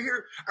time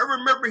I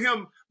remember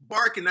him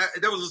barking.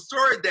 There was a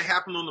story that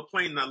happened on the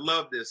plane, and I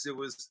love this. It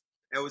was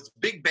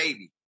Big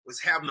Baby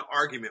was having an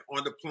argument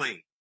on the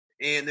plane.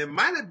 And it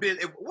might have been,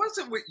 it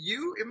wasn't with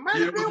you. It might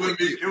have been with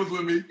you. It was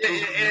with me.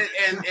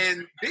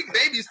 And Big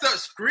Baby started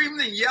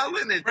screaming and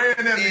yelling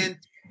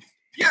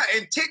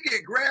and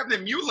Ticket grabbed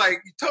him. You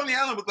like, Tony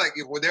Allen was like,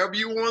 whatever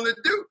you want to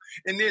do.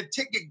 And then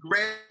Ticket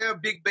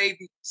grabbed Big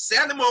Baby,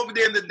 sat him over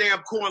there in the damn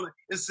corner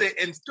and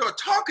started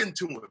talking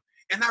to him.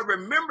 And I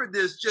remember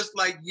this just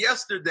like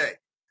yesterday.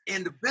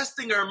 And the best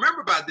thing I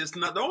remember about this,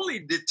 not only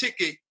did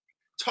Ticket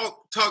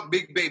talk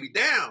Big Baby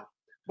down,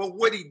 but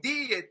what he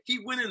did, he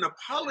went and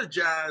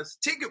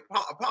apologized. Ticket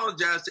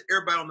apologized to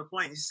everybody on the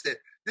plane. He said,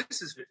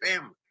 this is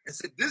family. And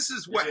said, this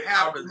is what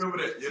happens. I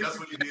remember that. Yeah, that's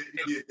what he did.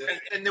 He did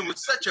that. And there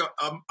was such an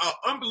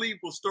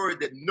unbelievable story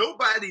that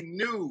nobody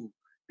knew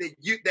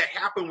that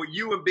happened with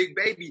you and Big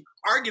Baby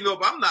arguing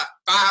over. I'm not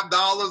 $5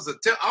 or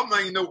 $10. I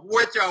don't even know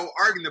what y'all were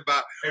arguing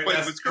about, but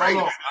it was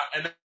crazy.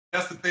 And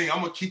that's the thing.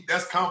 I'm going to keep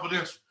that's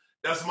confidential.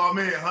 That's my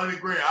man, $100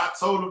 grand. I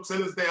told him to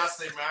this day, I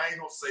say, man, I ain't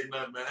going to say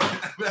nothing, man.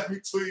 Let me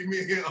tweet me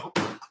and him.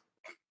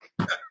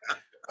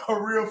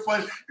 A real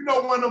funny. You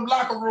know, one of them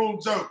locker room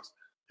jokes.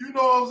 You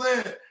know what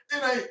I'm saying?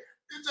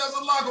 It's just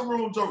a locker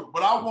room joke.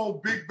 But I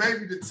want Big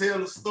Baby to tell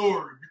the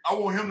story. I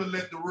want him to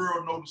let the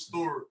world know the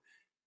story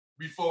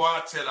before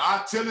I tell it.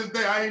 I tell this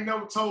day, I ain't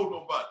never told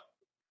nobody.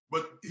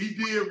 But he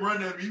did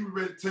run at me. He was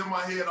ready to tear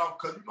my head off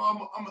because, you know,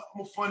 I'm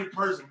a funny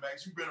person,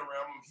 Max. You've been around.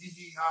 I'm a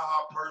hee-hee,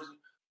 ha-ha person.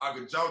 I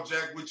could jaw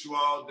jack with you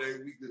all day.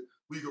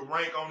 We could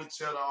rank on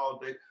each other all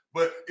day.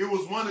 But it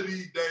was one of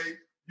these days,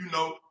 you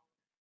know,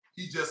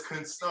 he just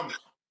couldn't stomach.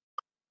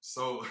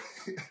 So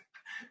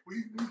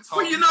we talked.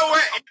 Well, you know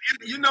what?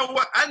 You know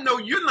what? I know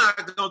you're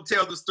not going to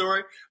tell the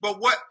story, but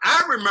what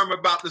I remember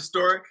about the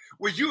story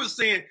was you were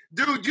saying,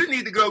 dude, you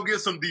need to go get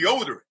some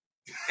deodorant.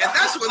 And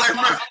that's what I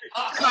remember.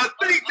 And I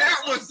think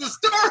that was the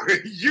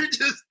story.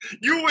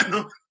 You went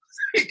on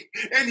sick,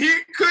 and he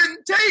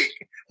couldn't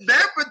take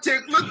that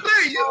particular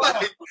thing. You're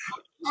like,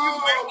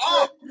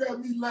 you got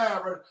me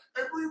live, right?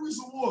 Hey, bring me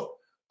some water.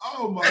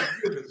 Oh my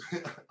goodness.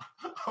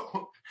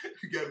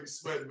 You got me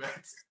sweating,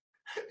 Max.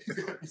 You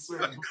got me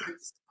sweating,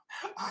 Max.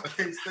 I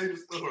can't say the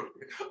story.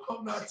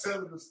 I'm not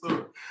telling the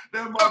story.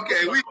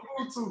 Okay,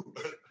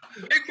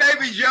 Big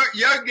Baby's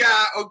your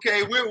guy.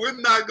 Okay, we're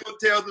not going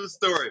to tell the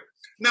story.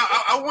 Now,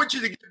 I want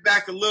you to get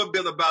back a little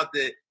bit about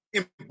the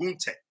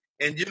Mbunte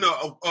and, you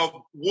know,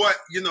 of what,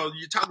 you know,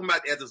 you're talking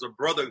about that as a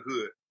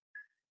brotherhood.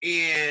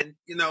 And,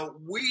 you know,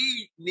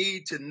 we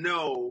need to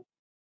know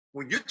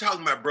when you're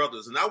talking about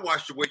brothers, and I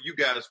watched the way you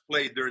guys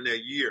played during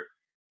that year.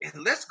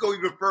 And let's go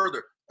even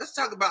further. Let's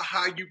talk about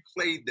how you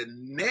played the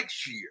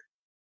next year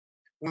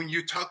when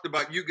you talked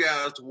about you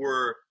guys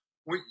were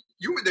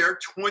there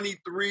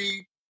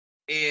 23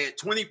 and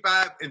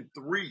 25 and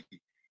 3.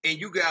 And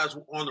you guys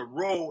were on the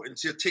roll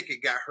until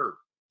Ticket got hurt.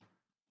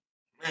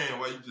 Man,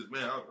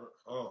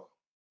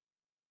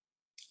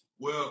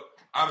 well,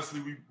 obviously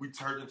we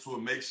turned into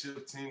a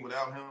makeshift team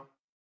without him.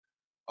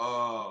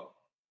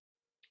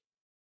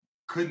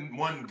 Couldn't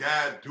one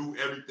guy do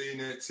everything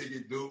that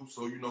Ticket do?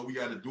 So, you know, we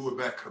got to do it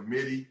by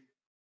committee.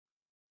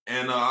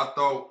 And I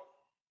thought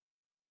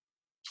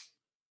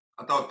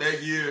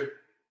that year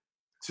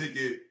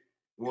Ticket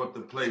wanted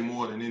to play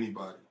more than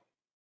anybody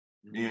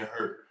being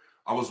hurt.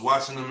 I was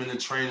watching him in the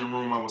training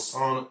room. I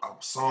saw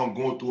him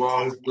going through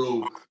all his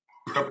little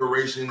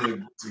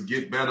preparation to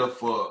get better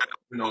for,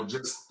 you know,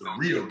 just the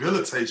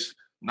rehabilitation,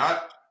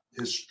 not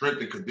his strength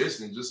and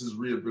conditioning, just his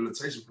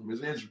rehabilitation from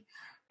his injury.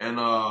 And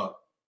I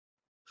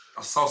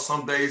saw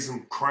some days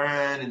him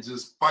crying and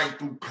just fighting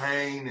through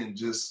pain and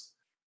just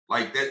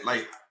like that.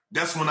 Like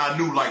that's when I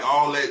knew like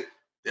all that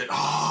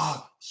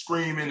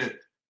screaming and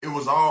it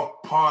was all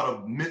part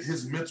of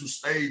his mental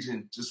stage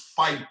and just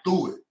fight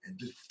through it and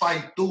just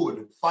fight through it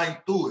and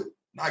fight through it,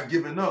 not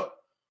giving up.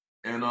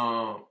 And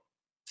I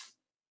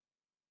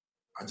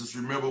just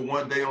remember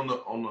one day on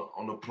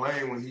the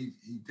plane when he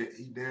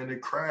damn near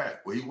cried.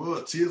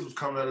 Well, tears was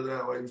coming out of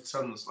that way. He was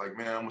telling us like,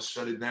 man, I'm gonna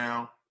shut it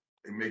down.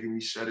 They making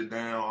me shut it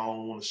down. I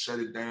don't want to shut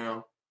it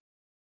down.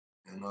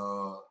 And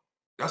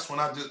that's when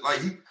I just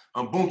like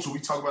Ubuntu. We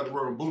talk about the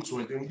word Ubuntu,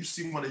 and then when you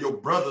see one of your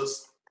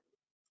brothers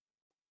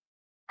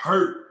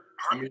hurt,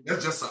 I mean,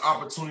 that's just an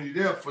opportunity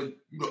there for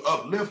you to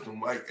uplift them.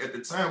 Like at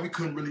the time, we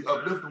couldn't really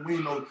uplift them. We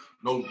ain't no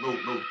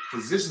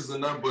physicians or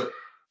nothing. But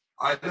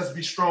let's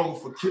be stronger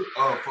for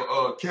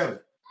Kevin.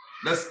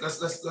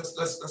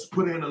 Let's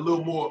put in a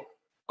little more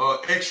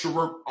extra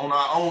work on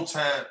our own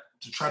time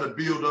to try to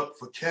build up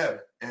for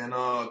Kevin, and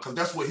because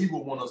that's what he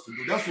would want us to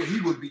do. That's what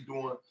he would be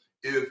doing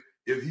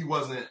if he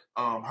wasn't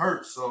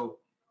hurt. So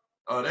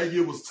that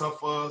year was tough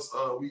for us.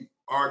 We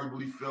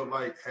arguably felt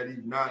like had he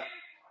not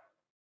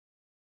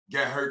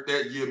got hurt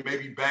that year,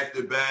 maybe back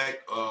to back.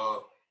 I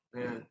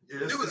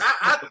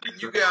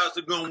think you guys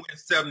are going to win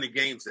 70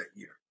 games that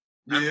year.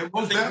 Yeah,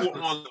 I think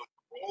we're on the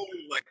roll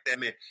like that,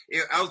 man.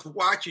 I was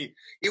watching.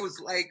 It was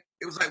like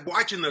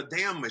watching a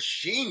damn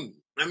machine.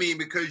 I mean,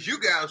 because you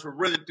guys were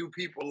running through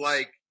people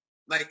like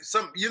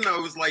some, you know,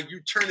 it was like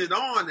you turn it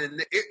on and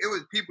it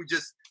was people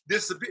just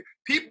disappear.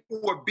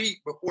 People were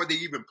beat before they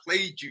even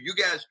played you. You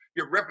guys,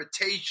 your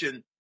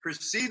reputation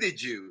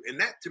preceded you, and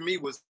that to me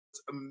was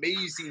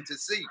amazing to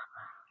see.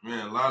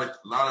 Man, a lot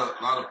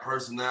of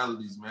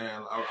personalities,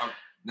 man.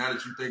 Now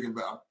that I'm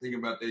thinking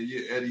about that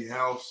year, Eddie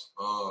House,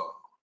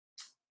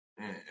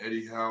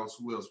 Eddie House.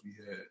 Who else we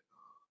had?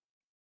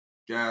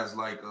 Guys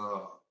like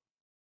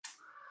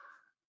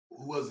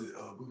who was it?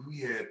 We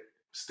had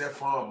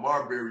Stephon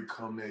Marbury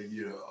come that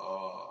year.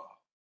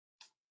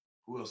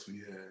 Who else we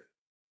had?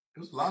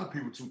 There was a lot of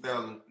people.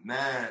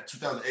 2008,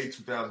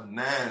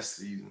 2009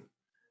 season.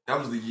 That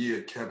was the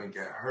year Kevin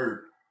got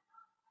hurt.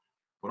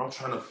 But I'm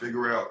trying to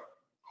figure out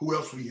who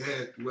else we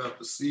had throughout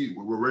the season.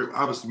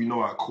 Obviously, we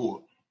know our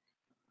core.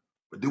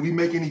 But did we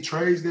make any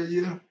trades that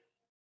year?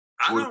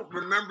 I don't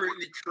remember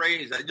any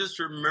trades. I just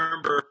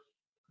remember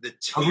the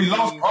team. We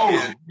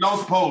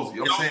lost Posey.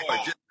 I'm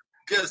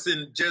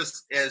saying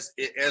just as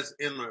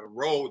in a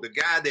role, the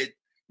guy that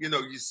you know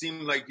you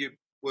seemed like it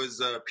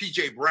was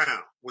PJ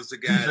Brown was the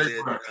guy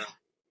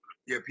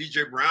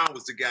PJ Brown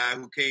was the guy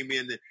who came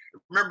in. And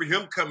remember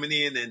him coming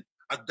in and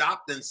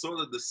adopting sort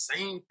of the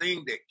same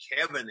thing that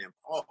Kevin and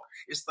Paul.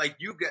 It's like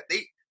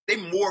they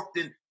they morphed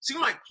in.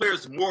 Seemed like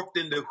players morphed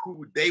into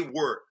who they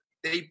were.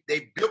 They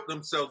built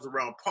themselves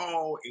around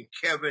Paul and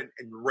Kevin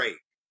and Ray.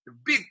 The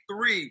big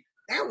three,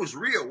 that was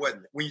real,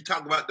 wasn't it? When you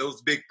talk about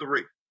those big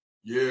three.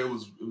 Yeah, it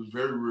was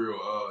very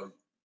real.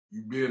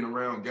 You being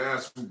around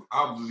guys who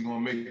obviously gonna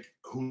make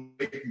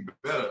you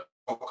better at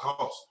all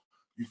costs.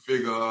 You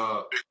figure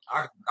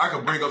I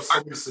can bring up so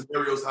many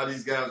scenarios how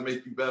these guys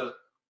make you better.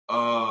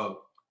 I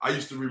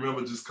used to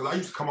remember just because I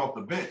used to come off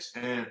the bench,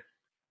 and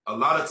a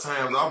lot of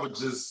times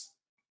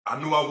I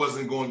knew I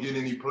wasn't going to get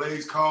any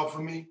plays called for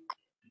me.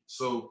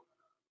 So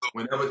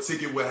whenever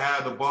Ticket would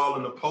have the ball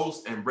in the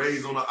post and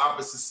Ray's on the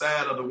opposite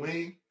side of the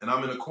wing, and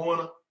I'm in the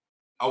corner,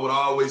 I would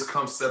always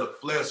come set a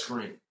flare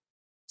screen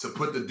to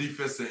put the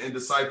defense in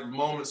indecisive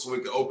moments so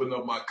it could open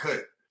up my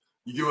cut.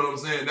 You get what I'm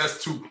saying?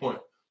 That's 2 point.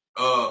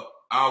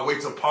 I'll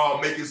wait till Paul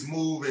make his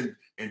move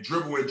and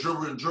dribble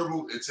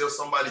until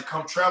somebody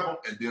come trap him,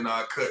 and then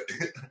I'll cut.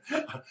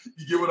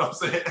 You get what I'm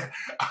saying?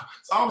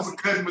 So I was a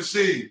cutting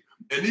machine.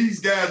 And these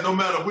guys, no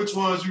matter which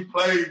ones you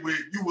played with,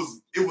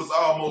 it was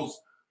almost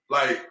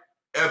like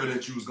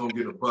evident you was going to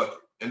get a bucket.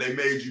 And they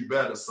made you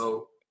better.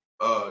 So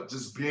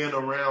just being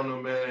around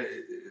them, man,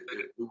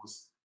 it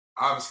was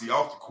obviously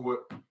off the court.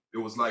 It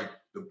was like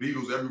the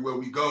Beatles everywhere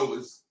we go.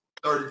 It's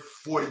 30,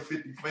 40,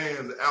 50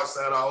 fans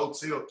outside our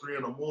hotel 3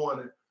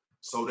 a.m.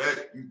 So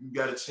that you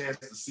got a chance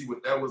to see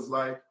what that was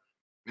like.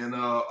 And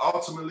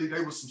ultimately,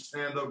 they were some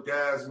stand-up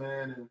guys,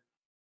 man.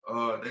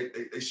 And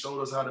they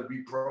showed us how to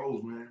be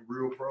pros, man,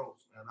 real pros.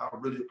 And I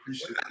really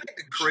appreciate it. I think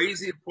the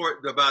crazy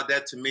part about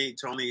that to me,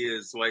 Tony,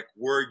 is like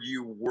where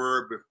you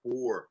were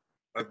before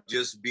of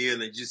just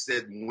being, as you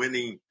said,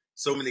 winning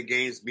so many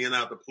games, being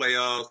out the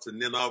playoffs, and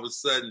then all of a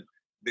sudden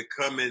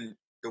becoming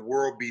the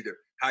world beater.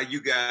 How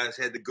you guys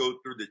had to go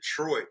through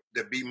Detroit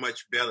to be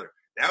much better.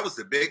 That was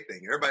the big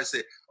thing. Everybody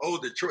said, oh,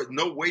 Detroit,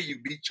 no way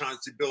you beat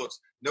Chauncey Billups.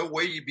 No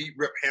way you beat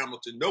Rip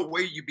Hamilton. No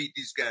way you beat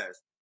these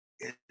guys.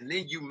 And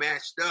then you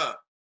matched up.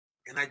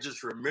 And I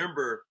just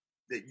remember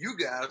that you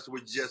guys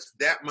were just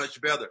that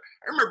much better.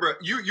 I remember,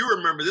 you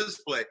remember this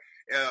play.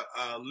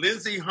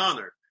 Lindsey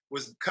Hunter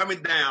was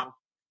coming down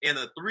in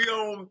a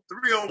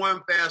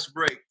 3-on-1 fast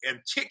break, and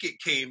Ticket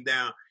came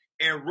down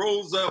and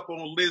rose up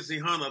on Lindsey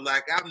Hunter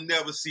like I've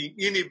never seen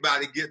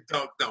anybody get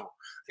dunked on.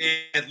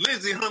 And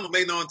Lindsey Hunter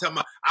later on telling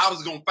me I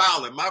was going to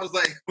foul him. I was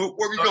like,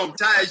 where we going to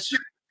tie his shoe?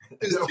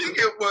 His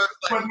Ticket was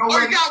like,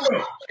 you got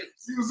one.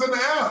 He was in the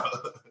air.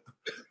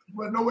 He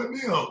wasn't nowhere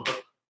near him.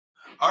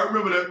 I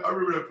remember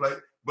that play.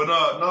 But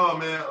no,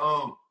 man,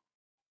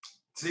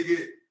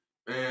 Ticket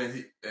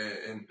and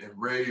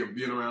Ray and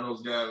being around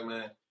those guys,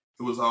 man,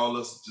 it was all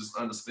us just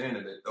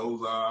understanding that those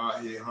are our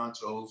head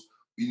honchos.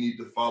 We need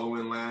to follow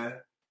in line.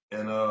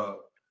 And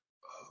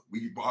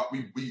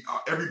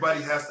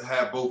everybody has to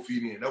have both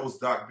feet in. That was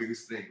Doc's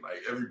biggest thing. Like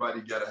everybody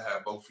got to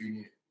have both feet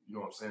in. You know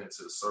what I'm saying?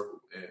 Into the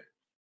circle and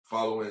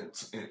following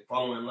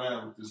in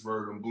line with this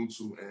word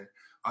Ubuntu. And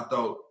I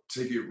thought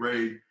Ticket,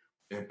 Ray,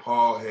 and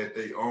Paul had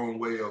their own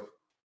way of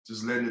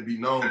just letting it be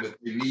known that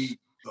they need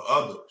the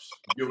others.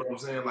 You know what I'm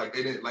saying? Like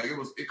they didn't. Like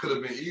it could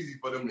have been easy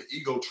for them to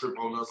ego trip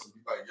on us and be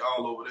like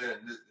y'all over there.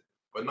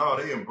 But no,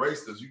 they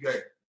embraced us. You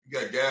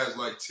got guys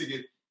like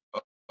Ticket.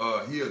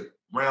 He'll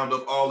round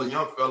up all the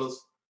young fellas.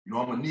 You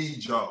know, I'm gonna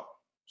need y'all.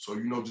 So,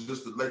 you know,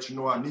 just to let you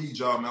know I need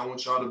y'all, man. I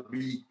want y'all to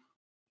be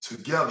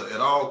together at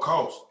all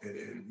costs.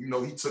 And you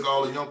know, he took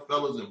all the young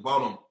fellas and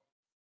bought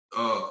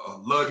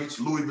them luggage,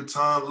 Louis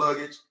Vuitton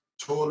luggage,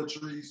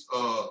 toiletries,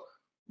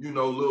 you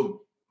know,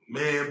 little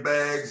man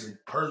bags and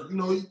purse. You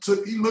know,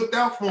 he looked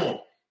out for them.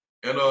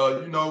 And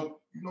you know,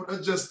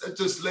 that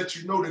just let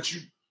you know that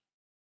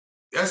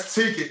that's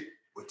Ticket.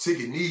 But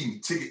Ticket need me.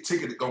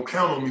 Ticket gonna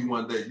count on me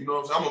one day. You know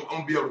what I'm saying? I'm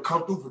gonna be able to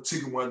come through for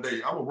Ticket one day.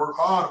 I'm gonna work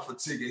harder for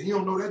Ticket. He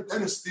don't know that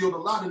instilled a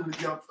lot into the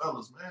young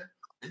fellas, man.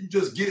 And you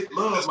just get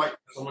love like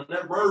so when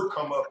that word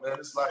come up, man.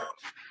 It's like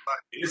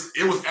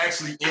it was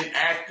actually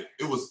inactive.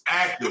 It was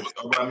active.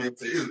 I mean,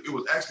 it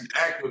was actually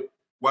active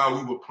while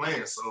we were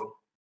playing. So,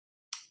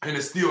 and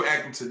it's still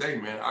active today,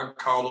 man. I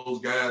call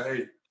those guys,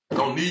 hey,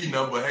 don't need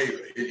nothing, but hey,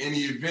 in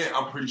any event,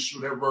 I'm pretty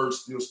sure that word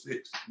still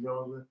sticks. You know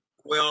what I'm saying?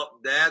 Well,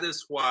 that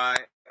is why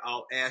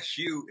I'll ask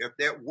you if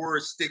that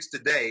word sticks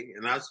today,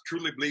 and I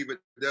truly believe it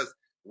does.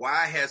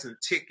 Why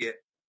hasn't Ticket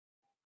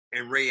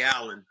and Ray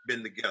Allen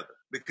been together?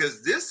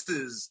 Because this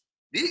is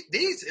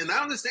these, and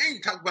I understand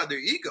you talk about their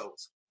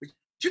egos, but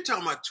you're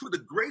talking about two of the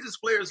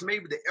greatest players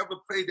maybe to ever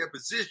play their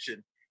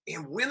position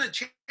and win a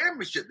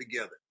championship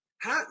together.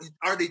 How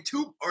are they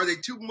too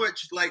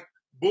much like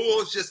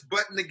bulls just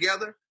butting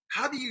together?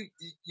 How do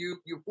you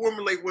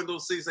formulate one of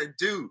those things like,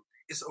 dude,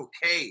 it's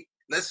okay.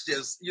 Let's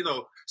just,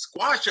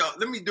 squash out.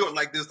 Let me do it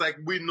like this, like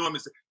we normally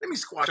say. Let me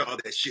squash all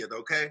that shit,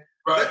 okay?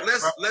 Right,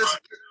 let's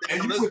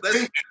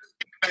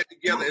get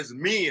together as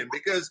men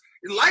because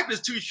life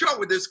is too short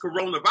with this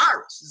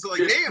coronavirus. It's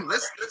like, damn,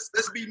 let's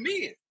be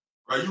men.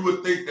 Right, you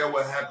would think that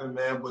would happen,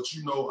 man, but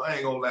I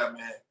ain't gonna lie,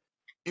 man.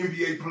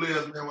 NBA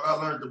players, man, what I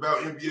learned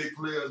about NBA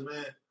players,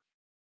 man,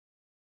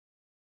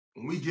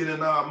 when we get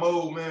in our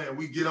mode, man,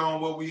 we get on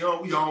what we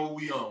on,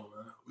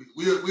 man.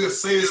 we'll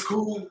say it's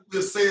cool.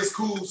 We'll say it's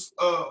cool,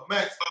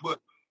 Max. But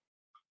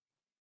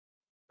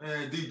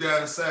man, deep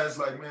down inside, it's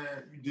like,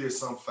 man, you did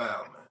something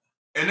foul, man.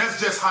 And that's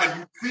just how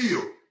you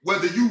feel.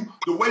 Whether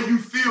the way you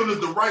feel is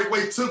the right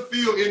way to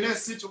feel in that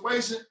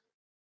situation,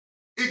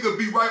 it could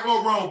be right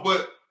or wrong.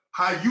 But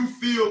how you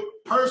feel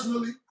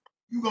personally,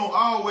 you gonna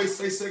always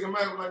say second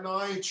match, like, no,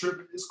 I ain't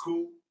tripping. It's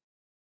cool.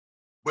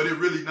 But it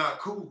really not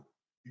cool.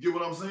 You get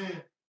what I'm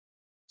saying?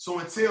 So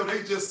until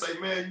they just say,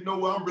 man, you know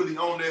what, I'm really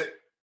on that.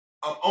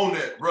 I'm on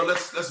that, bro.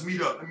 Let's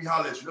meet up. Let me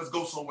holler at you. Let's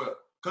go somewhere.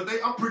 Because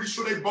I'm pretty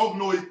sure they both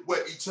know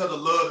what each other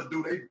love to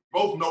do. They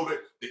both know that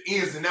the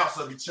ins and outs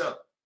of each other.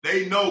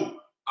 They know,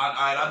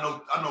 I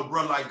know,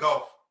 bro, like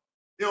golf.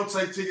 They don't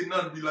take ticket,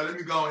 nothing to be like, let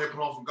me go ahead and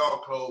put on some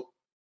golf clothes.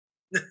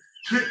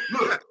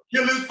 Look,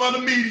 kill it for the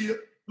media.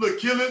 Look,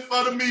 kill it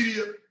for the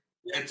media.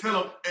 And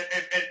tell them,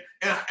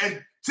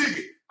 and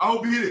ticket. I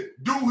hope you hit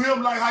it. Do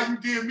him like how you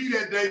did me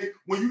that day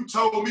when you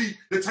told me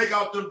to take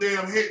out them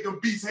them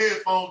Beats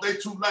headphones. They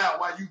too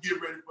loud while you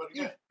get ready for the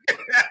game.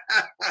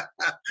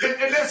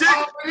 and that's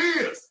all it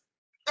is.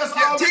 That's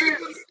all it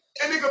is.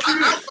 And nigga be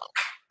this.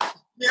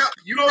 Yeah,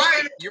 you know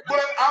right.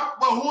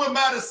 But who am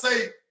I to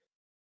say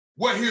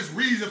what his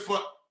reason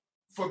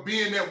for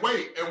being that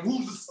way? And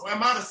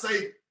am I to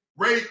say,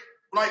 Ray,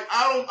 like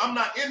I'm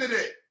not into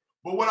that.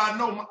 But what I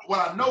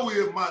know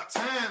is my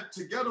time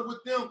together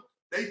with them,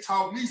 they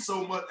taught me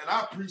so much, and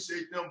I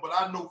appreciate them, but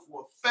I know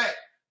for a fact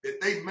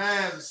that they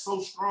minds is so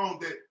strong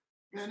that,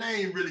 man,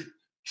 they ain't really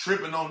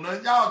tripping on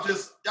nothing. Y'all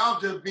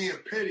just being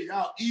petty.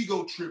 Y'all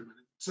ego tripping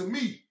to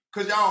me,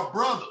 because y'all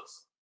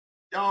brothers.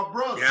 Y'all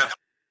brothers. Yeah.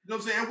 You know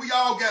what I'm saying? And we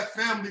all got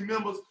family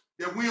members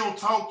that we don't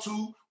talk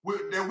to,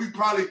 that we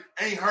probably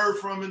ain't heard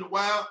from in a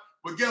while.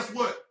 But guess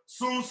what?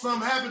 Soon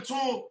something happen to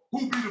them,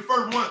 who be the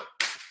first one?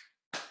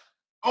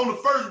 On the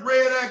first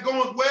red eye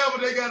going wherever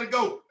they got to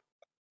go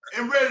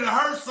and ready to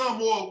hurt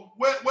some or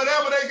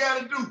whatever they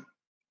got to do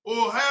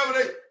or however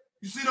they,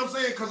 you see what I'm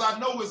saying? Because I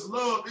know it's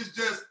love. It's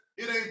just,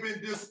 it ain't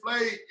been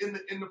displayed in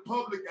the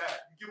public eye.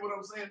 You get what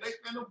I'm saying?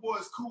 Them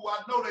boys cool.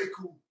 I know they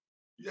cool.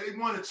 Yeah, they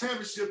won a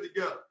championship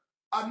together.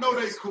 I know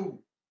they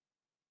cool.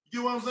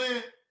 You get what I'm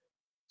saying?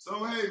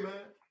 So, hey, man.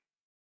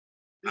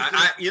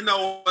 You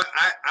know what?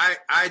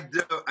 I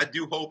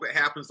do hope it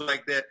happens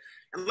like that.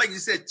 And like you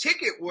said,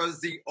 Ticket was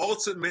the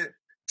ultimate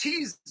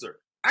teaser.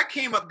 I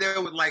came up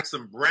there with like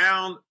some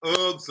brown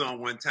Uggs on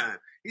one time.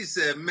 He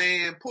said,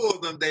 man, pull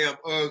them damn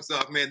Uggs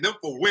off, man. Them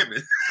for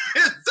women.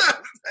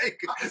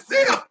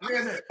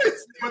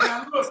 But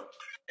now look,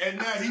 and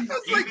now he's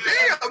like,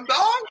 damn,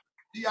 dog.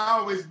 He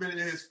always been in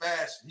his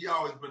fashion. He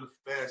always been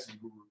a fashion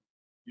guru.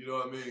 You know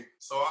what I mean?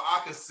 So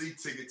I can see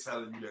Ticket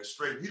telling you that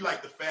straight. He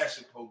like the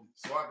fashion police,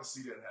 so I can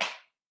see that happen.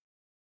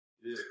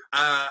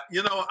 Yeah.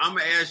 You know, I'm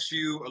gonna ask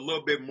you a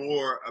little bit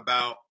more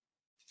about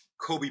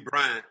Kobe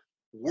Bryant.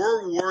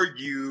 Where were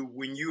you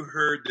when you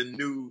heard the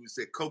news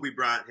that Kobe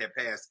Bryant had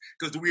passed?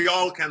 Because we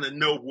all kind of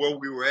know where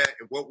we were at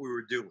and what we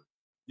were doing.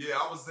 Yeah,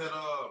 I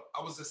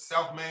was at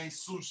South Main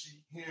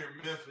Sushi here in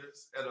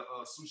Memphis at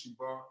a sushi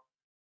bar,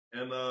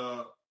 and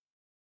I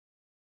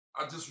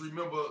just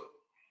remember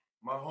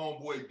my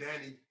homeboy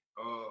Danny.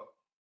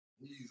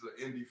 He's an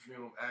indie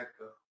film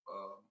actor.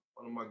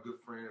 One of my good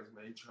friends,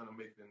 man. He's trying to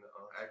make it in the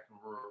acting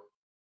world.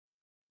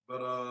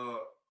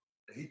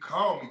 But he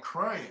called me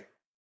crying.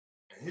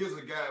 And here's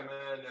a guy,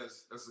 man,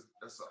 that's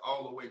an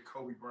all the way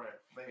Kobe Bryant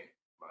fan.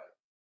 Like,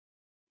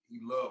 he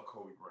loved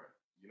Kobe Bryant.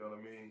 You know what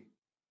I mean?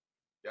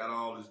 Got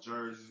all his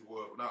jerseys.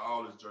 Well, not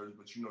all his jerseys,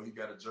 but you know he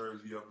got a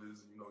jersey of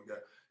his. You know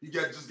he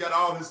got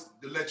all his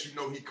to let you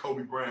know he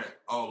Kobe Bryant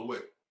all the way.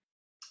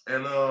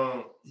 And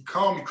he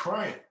called me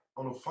crying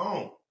on the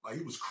phone, like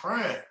he was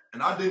crying,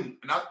 and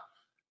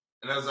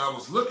as I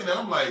was looking at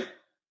him, like,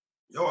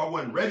 yo, I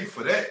wasn't ready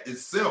for that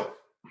itself.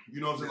 You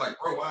know what I'm saying? Like,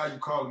 bro, why are you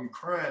calling me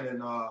crying?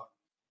 And I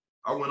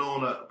went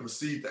on to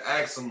proceed to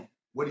ask him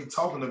what he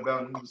talking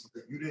about, and he was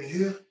like, you didn't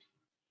hear?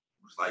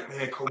 He was like,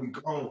 man, Kobe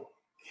gone.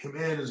 Him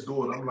and his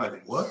daughter. I'm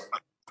like, what?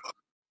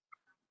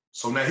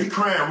 So now he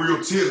crying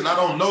real tears, and I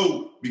don't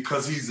know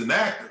because he's an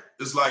actor.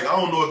 It's like, I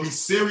don't know if he's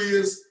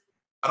serious.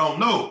 I don't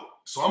know.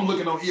 So I'm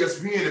looking on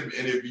ESPN,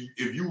 and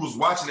if you was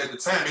watching at the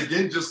time, it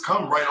didn't just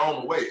come right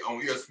on the way on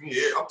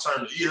ESPN. I'm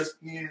turning to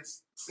ESPN,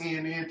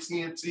 CNN,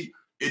 TNT.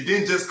 It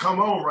didn't just come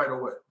on right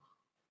away.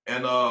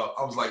 And I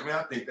was like, man,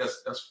 I think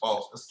that's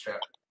false. That's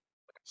cap.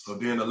 So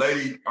then the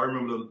lady, I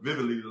remember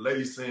vividly, the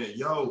lady saying,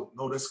 yo,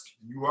 no,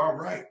 you are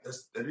right.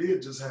 That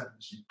did just happen.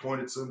 She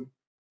pointed to me.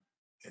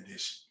 And then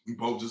we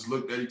both just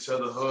looked at each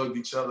other, hugged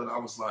each other. And I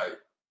was like,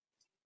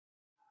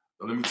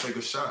 oh, let me take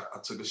a shot. I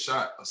took a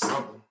shot of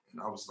something.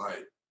 And I was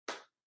like,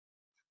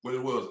 what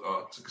it was,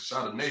 took a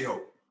shot of Neho.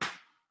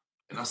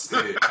 And I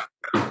said,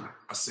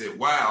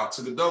 wow, I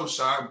took a double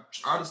shot.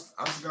 I just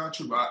got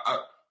true. I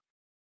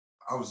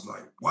was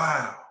like,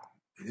 wow.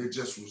 And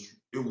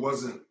it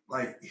wasn't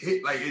like,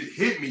 it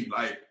hit me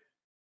like,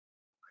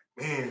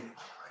 man,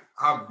 like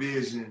I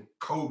visioned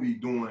Kobe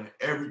doing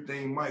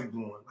everything Mike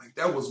doing. Like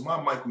that was my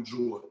Michael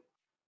Jordan.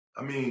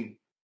 I mean,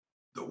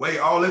 the way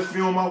all that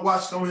film I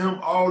watched on him,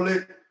 all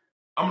that,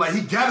 I'm like,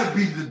 he gotta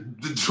be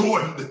the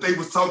Jordan that they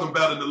was talking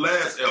about in the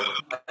last era.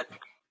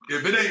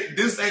 If it ain't,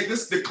 this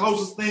is the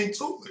closest thing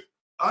to it.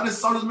 I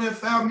just saw this man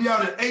foul me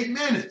out in 8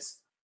 minutes.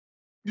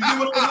 You get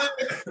what I'm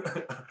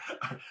saying?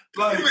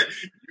 Like,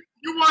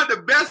 you one of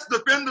the best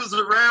defenders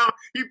around.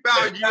 He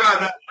fouled you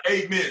out in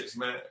 8 minutes,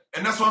 man.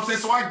 And that's what I'm saying.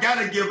 So I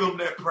gotta give him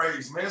that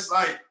praise, man. It's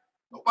like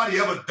nobody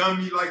ever done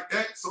me like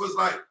that. So it's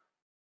like,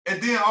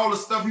 and then all the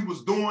stuff he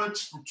was doing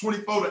from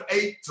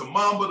 24-8 to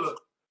Mamba to,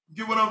 you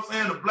get what I'm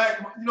saying? The black,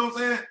 you know what I'm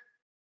saying?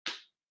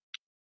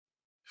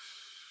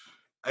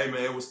 Hey,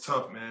 man, it was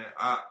tough, man.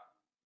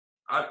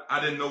 I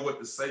didn't know what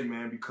to say,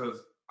 man,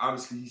 because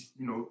obviously,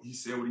 he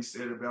said what he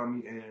said about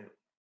me, and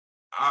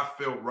I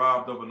felt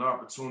robbed of an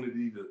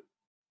opportunity to,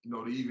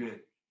 to even,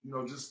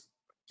 just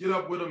get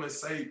up with him and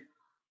say,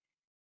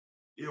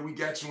 yeah, we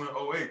got you in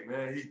 08,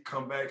 man. He'd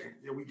come back and,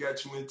 yeah, we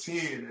got you in 10.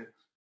 And,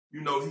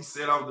 he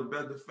said I was the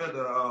best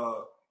defender. I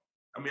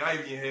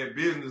even had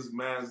business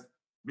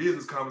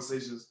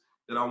conversations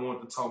that I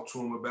wanted to talk to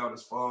him about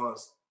as far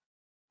as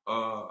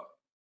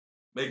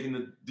making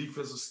the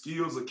Defensive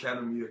Skills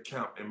Academy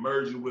account and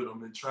merging with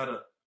him and try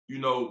to,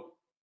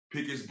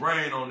 pick his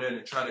brain on that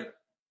and try to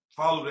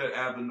follow that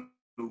avenue.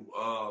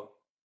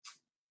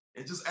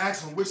 And just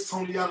ask him, which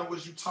Tony Allen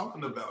was you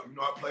talking about?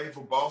 I played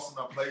for Boston.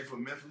 I played for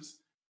Memphis.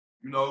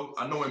 I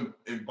know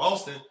in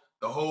Boston,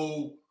 the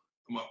whole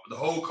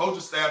coaching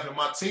staff and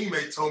my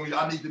teammate told me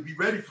I need to be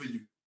ready for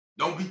you.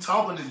 Don't be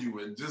talking to you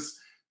and just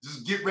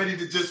get ready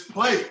to just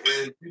play.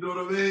 And you know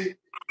what I mean?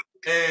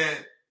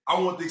 And I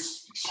want to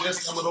share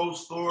some of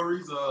those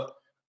stories. I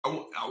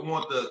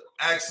want to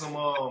ask him,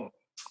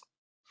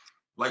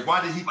 like,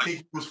 why did he think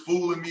he was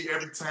fooling me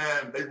every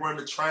time they run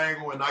the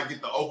triangle and I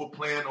get the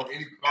overplan on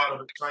any part of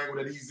the triangle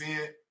that he's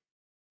in?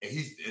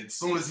 And as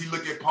soon as he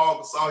look at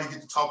Paul Gasol, he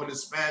gets to talking in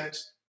Spanish.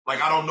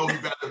 Like, I don't know you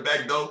got the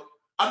back door.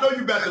 I know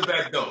you got the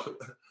back door.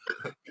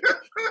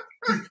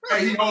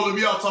 Hey, he holding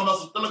me up talking about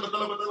some. Then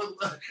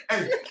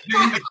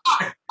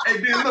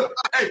look,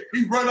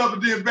 he run up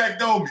and then back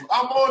door me.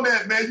 I'm on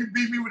that, man. You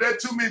beat me with that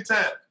too many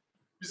times.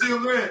 You see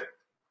what I'm saying?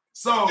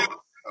 So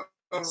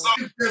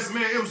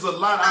man, it was a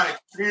lot I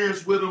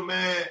experienced with him,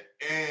 man,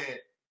 and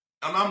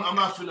I'm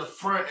not finna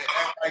front and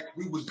act like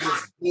we was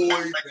just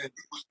boys. And,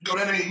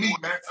 that ain't me,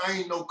 man. I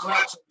ain't no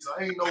clout chaser.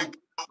 I ain't no,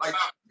 like,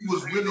 we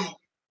was really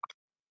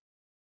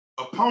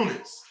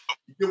opponents.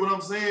 You get what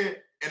I'm saying?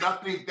 And I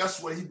think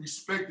that's what he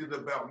respected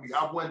about me.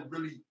 I wasn't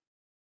really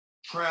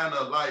trying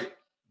to, like,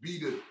 be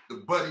the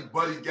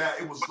buddy guy.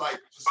 It was like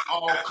just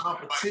all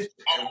competition.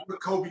 And what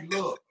Kobe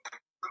loved,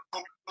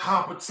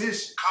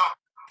 competition.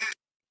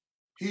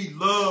 He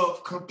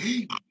loved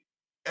competing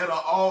at an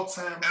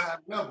all-time high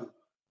level.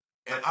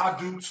 And I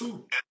do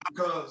too,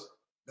 because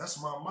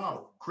that's my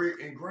motto, grit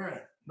and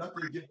grind.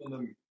 Nothing given to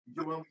me. You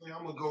get what I'm saying?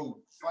 I'm going to go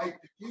fight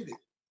to get it.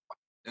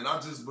 And I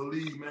just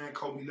believe, man,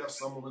 Kobe left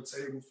something on the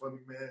table for me,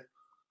 man.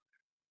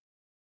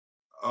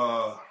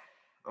 I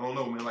don't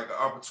know, man, like an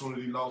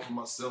opportunity lost for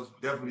myself.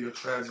 Definitely a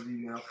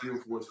tragedy, man. I feel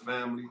for his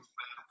family.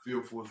 I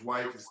feel for his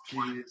wife, his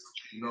kids,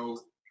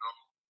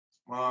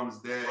 mom, his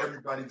dad,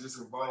 everybody just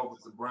involved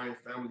with the Bryant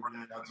family,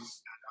 man. I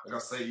just, like I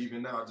say,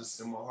 even now, I just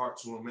send my heart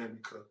to him, man,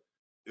 because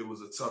it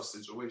was a tough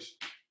situation.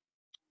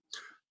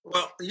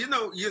 Well,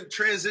 you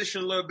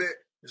transition a little bit.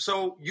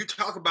 So you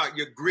talk about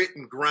your grit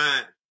and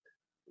grind.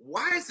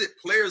 Why is it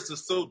players are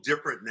so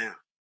different now?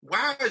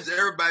 Why is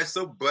everybody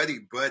so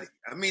buddy?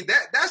 I mean,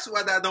 that's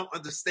what I don't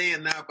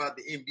understand now about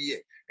the NBA.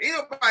 Ain't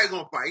nobody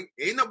gonna fight.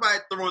 Ain't nobody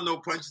throwing no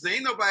punches.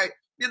 Ain't nobody,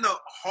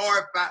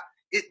 hard fight.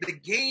 The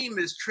game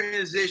is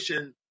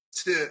transitioned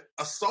to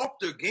a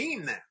softer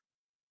game now.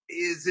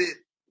 Is it?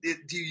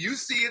 Do you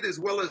see it as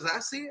well as I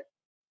see it?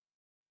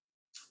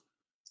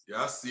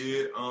 Yeah, I see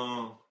it.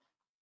 I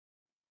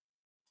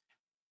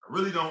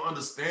really don't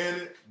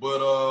understand it,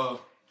 but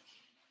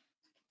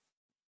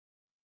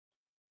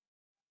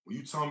when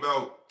you talking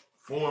about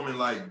forming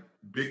like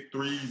big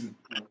threes and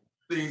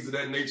things of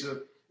that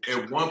nature,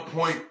 at one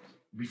point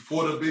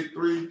before the big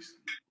threes,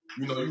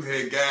 you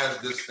had guys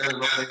just standing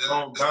on their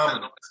own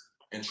dominance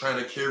and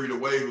trying to carry the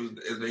wave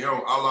as they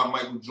own, a la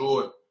Michael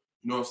Jordan,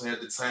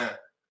 at the time.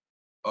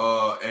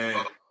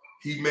 And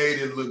he made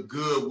it look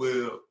good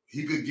where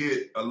he could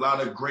get a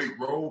lot of great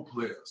role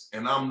players.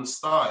 And I'm the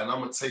star, and I'm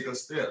going to take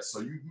us there. So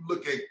you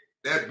look at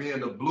that being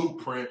the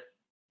blueprint,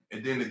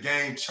 and then the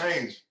game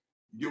changing.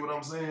 You get what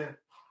I'm saying?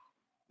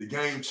 The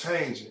game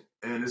changing.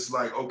 And it's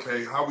like,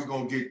 okay, how we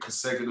going to get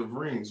consecutive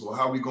rings? Or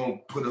how we going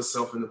to put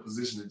ourselves in a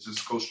position to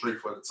just go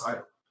straight for the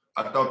title?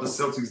 I thought the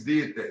Celtics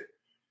did that.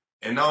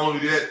 And not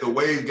only that, the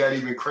wave got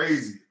even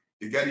crazier.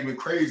 It got even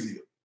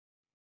crazier.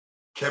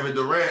 Kevin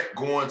Durant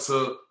going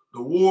to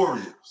the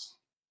Warriors.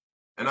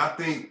 And I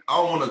think, I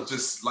don't want to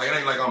just, like, it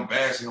ain't like I'm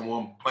bashing him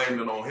or I'm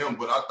blaming it on him,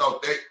 but I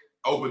thought that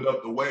opened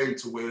up the wave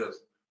to where,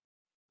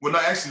 well,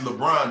 not actually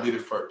LeBron did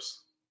it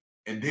first.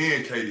 And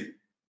then KD.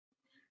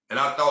 And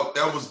I thought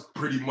that was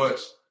pretty much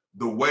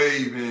the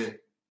wave, and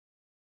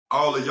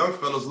all the young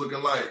fellas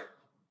looking like,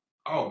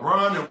 oh,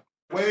 Bron and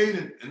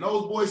Wade and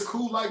those boys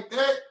cool like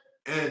that.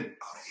 And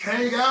they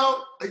hang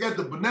out. They got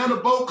the Banana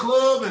Boat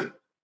Club, and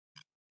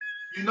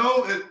You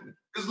know,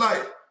 it's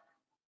like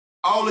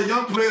all the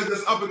young players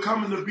that's up and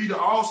coming to be the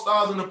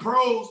all-stars and the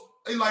pros,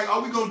 they like,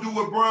 are we going to do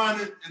what Brian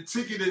and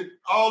Ticket and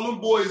all them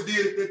boys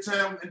did at that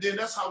time, and then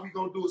that's how we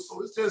going to do it.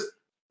 So it's just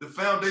the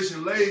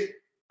foundation laid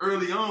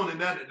early on,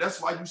 and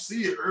that's why you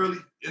see it early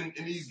in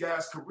these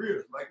guys'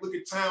 careers. Like, look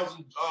at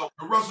Townsend,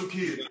 the Russell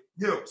kid.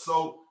 Yeah,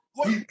 so...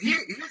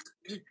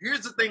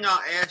 Here's the thing I'll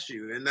ask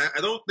you, and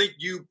I don't think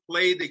you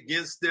played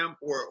against them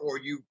or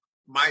you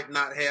might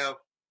not have.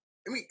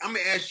 I'm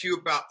going to ask you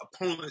about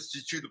opponents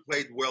that you'd have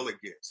played well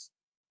against.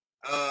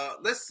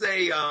 Let's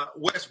say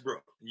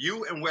Westbrook.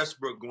 You and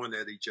Westbrook going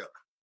at each other.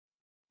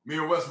 Me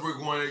and Westbrook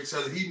going at each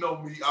other. He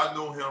know me. I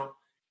know him.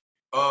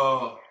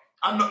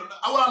 I know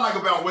what I like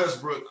about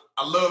Westbrook.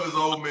 I love his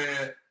old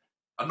man.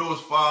 I know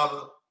his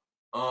father.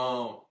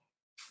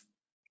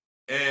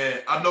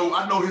 And I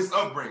know his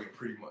upbringing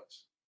pretty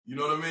much. You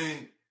know what I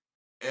mean?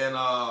 And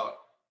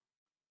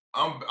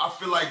I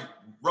feel like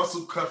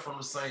Russell cut from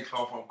the same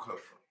cloth I'm cut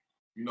from.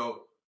 You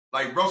know,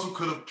 like Russell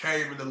could have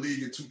came in the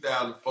league in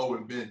 2004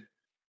 and been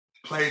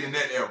played in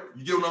that era.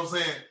 You get what I'm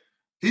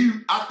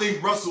saying? I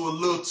think Russell a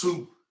little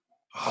too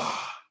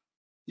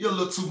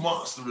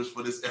monstrous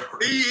for this era.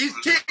 He's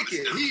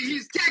Ticket.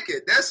 He's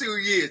Ticket. That's who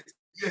he is.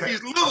 Yeah.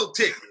 He's Little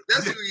Ticket.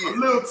 That's who he is.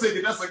 Little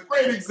Ticket. That's a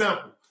great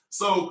example.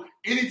 So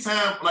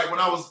anytime, like when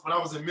I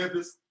was in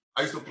Memphis,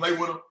 I used to play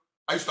with him.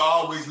 I used to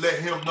always let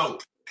him know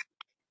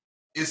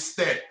it's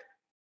stacked.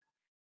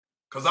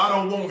 Because I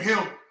don't want him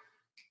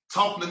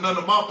talking to none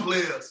of my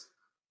players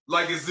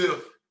like as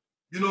if,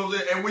 you know what I'm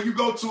saying? And when you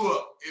go to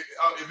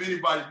if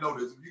anybody know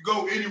this, if you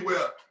go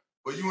anywhere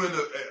where you in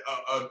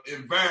an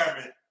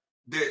environment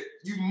that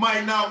you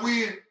might not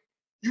win,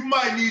 you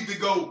might need to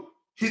go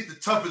hit the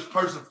toughest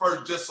person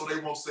first just so they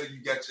won't say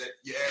you got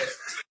your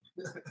ass.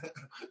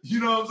 You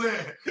know what I'm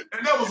saying?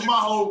 And that was my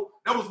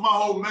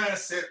whole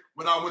mindset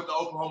when I went to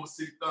Oklahoma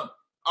City Thunder.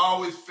 I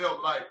always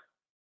felt like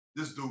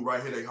this dude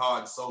right here, they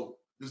hard and soul.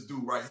 This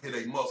dude right here,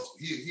 they muscle.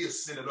 He'll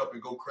send it up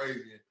and go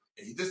crazy.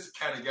 And he just the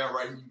kind of guy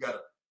right here you gotta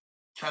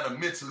kind of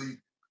mentally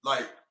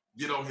like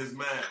get on his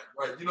mind,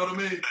 right? You know what I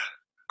mean?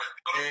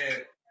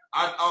 And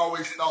I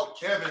always thought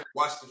Kevin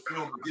watched the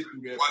film to get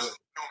through that, but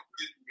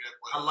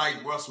I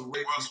like Russell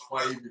Ray before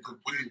I even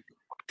completed.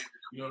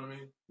 You know what I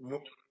mean?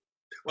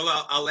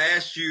 Well, I'll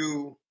ask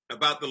you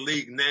about the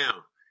league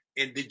now.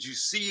 And did you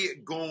see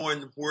it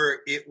going where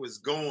it was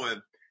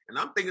going? And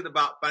I'm thinking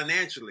about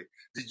financially.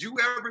 Did you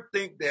ever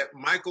think that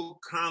Michael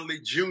Conley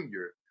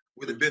Jr.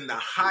 would have been the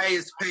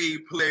highest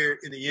paid player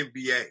in the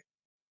NBA?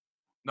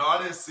 No,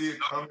 I didn't see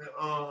it coming.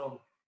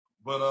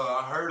 But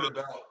I heard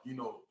about, the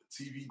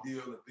TV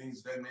deal and things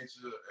of that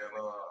nature.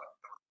 And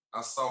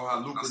I saw how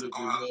lucrative it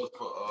was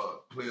for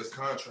players'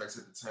 contracts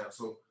at the time.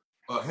 So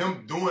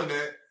him doing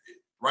that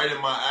right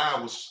in my eye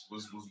was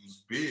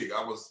big.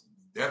 I was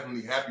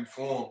definitely happy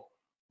for him.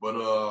 But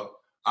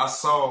I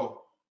saw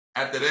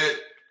after that,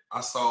 I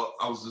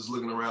was just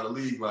looking around the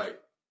league like,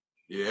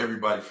 yeah,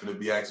 everybody finna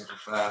be asking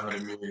for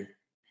 $500 million.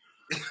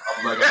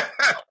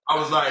 I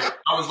was like,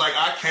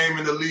 I came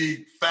in the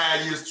league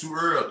 5 years too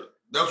early.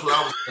 That's what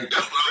I was thinking.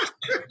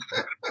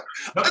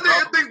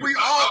 I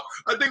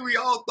think we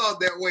all thought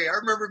that way. I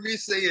remember me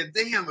saying,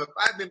 damn, if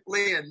I've been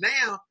playing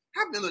now,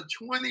 I've been a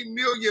 $20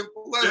 million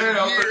plus a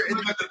year. And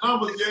the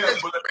numbers,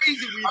 it's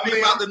crazy when you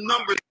think about the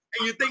numbers.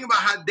 And you think about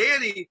how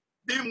Danny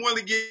didn't want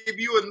to give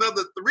you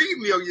another $3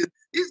 million.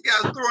 These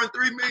guys throwing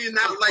 $3 million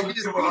out like you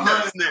just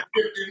peanuts now.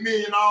 $50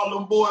 million, all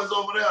them boys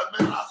over there,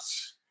 man.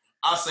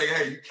 I say,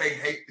 hey, you can't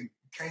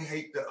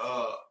hate the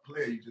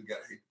player. You just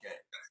gotta hate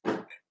the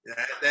game.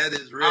 That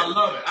is real. I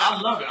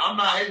love it. I'm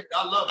not hating.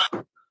 I love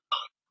it.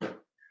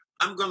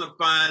 I'm gonna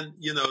find,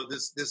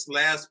 this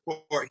last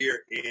part here,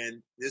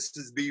 and this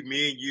is be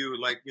me and you,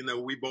 like,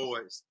 we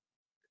boys.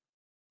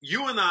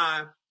 You and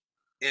I,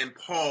 and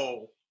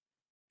Paul,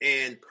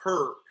 and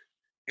Perk,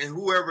 and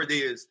whoever it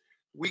is,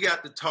 we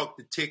got to talk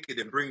the ticket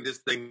and bring this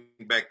thing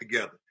back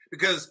together.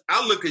 Because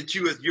I look at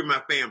you as you're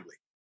my family.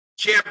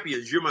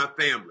 Champions, you're my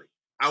family.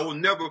 I will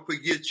never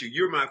forget you.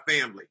 You're my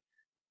family.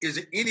 Is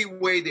there any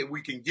way that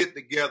we can get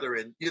together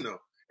and,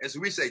 as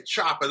we say,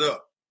 chop it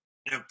up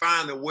and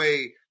find a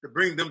way to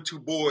bring them two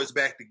boys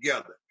back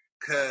together?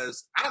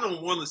 Because I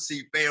don't want to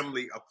see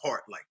family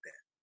apart like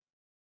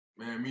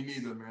that. Man, me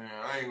neither, man.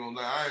 I ain't gonna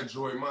lie. I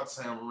enjoyed my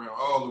time around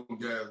all of them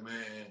guys,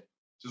 man.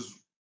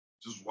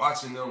 Just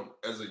watching them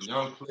as a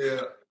young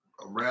player,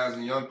 a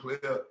rising young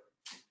player.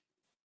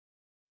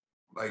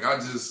 Like, I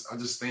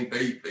just think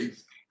they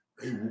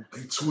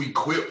too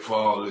equipped for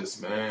all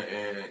this, man.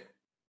 And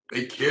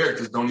they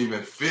characters don't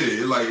even fit it.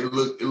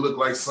 It look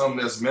like something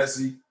that's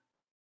messy.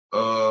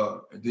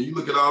 And then you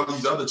look at all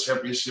these other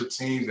championship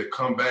teams that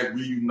come back,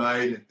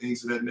 reunite, and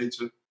things of that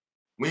nature.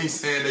 We ain't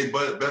saying they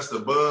best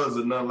of buzz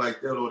or nothing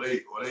like that, or they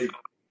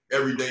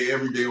every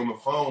day on the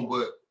phone.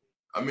 But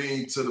I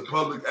mean, to the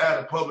public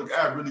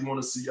eye really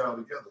want to see y'all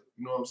together.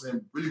 You know what I'm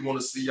saying? Really want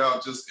to see y'all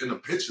just in a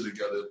picture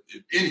together.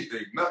 If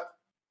anything, not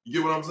you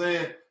get what I'm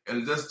saying?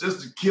 And that's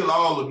just to kill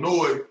all the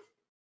noise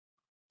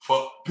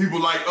for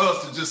people like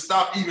us to just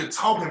stop even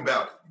talking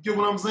about it. You get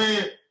what I'm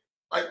saying?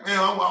 Like, man,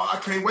 I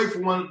can't wait for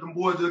one of them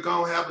boys to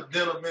go and have a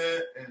dinner,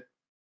 man, and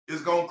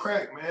it's gonna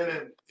crack, man.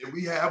 And if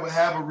we have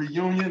a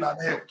reunion, I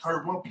had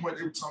heard one point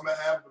they were talking about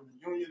having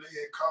a reunion. They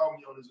had called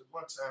me on this at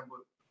one time,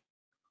 but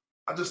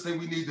I just think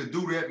we need to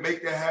do that,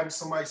 make that happen.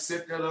 Somebody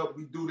set that up.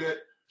 We do that,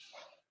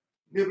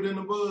 nip it in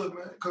the bud,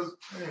 man. Because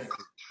man,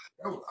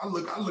 I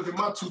look at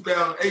my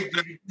 2008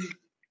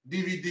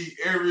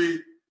 DVD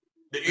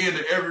the end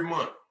of every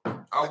month.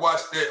 I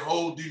watched that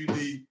whole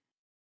DVD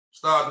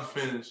start to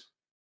finish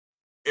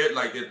at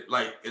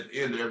the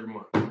end of every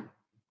month.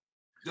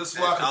 Just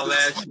so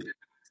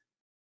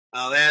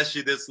I'll ask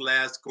you this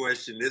last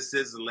question. This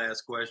is the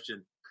last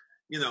question.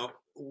 You know,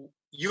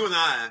 you and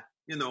I,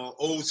 you know,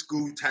 old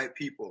school type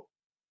people.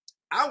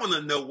 I want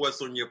to know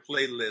what's on your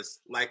playlist,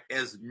 like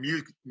as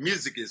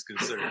music is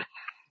concerned.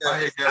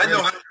 I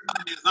know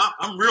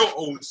I'm real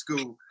old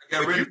school.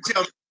 But you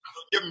tell me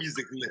your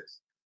music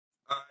list.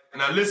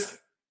 Now listen,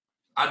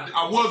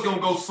 I was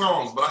gonna go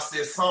songs, but I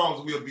said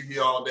songs we'll be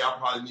here all day. I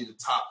probably need a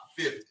top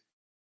 50.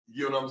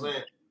 You know what I'm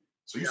saying?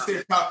 So you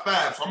said top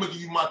 5, so I'm gonna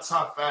give you my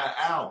top 5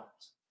 albums.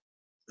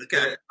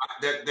 Okay.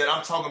 That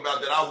I'm talking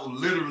about that I will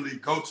literally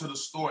go to the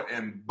store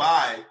and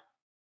buy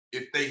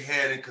if they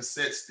had in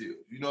cassette still.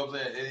 You know what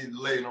I'm saying? And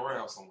laying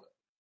around somewhere.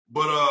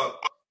 But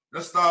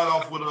let's start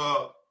off with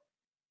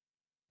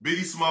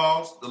Biggie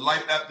Smalls, the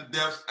Life After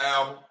Death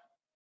album.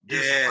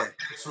 Yeah.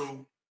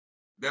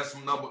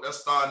 That's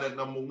starting at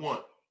number 1.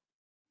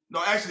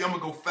 No, actually, I'm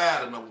gonna go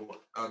 5 to number 1.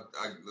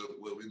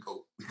 We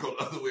go the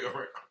other way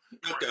around.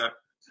 Okay.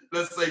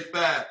 Let's say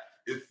 5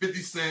 is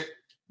 50 Cent,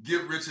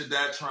 Get Rich or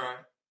Die Trying.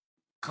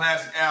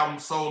 Classic album,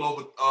 sold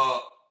over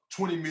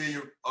 20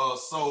 million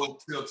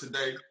sold till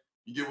today.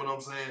 You get what I'm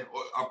saying?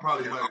 Or I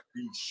probably might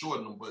be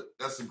shorting them, but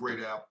that's a great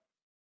album.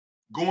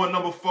 Going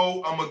number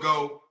 4, I'm gonna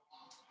go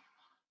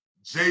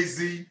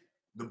Jay-Z,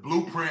 the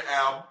Blueprint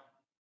album.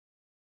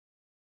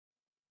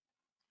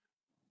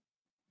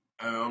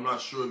 I'm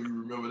not sure if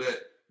you remember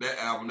that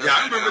album. Yeah,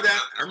 I remember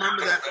that. I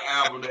remember that. The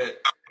album that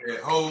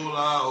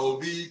Hola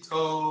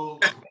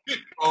Obito,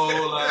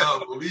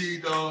 Hola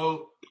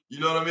Obito. You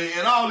know what I mean?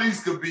 And all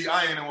these could be,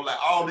 I ain't gonna lie,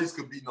 all these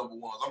could be number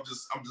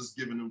 1s. I'm just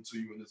giving them to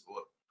you in this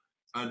order.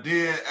 And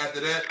then after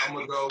that, I'm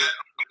gonna go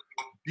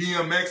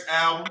DMX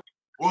album.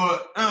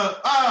 What?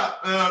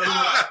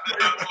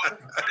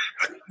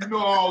 You know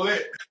all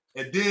that.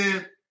 And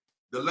then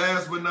the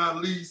last but not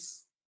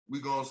least,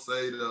 we're gonna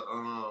say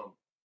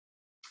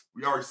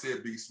we already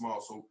said Biggie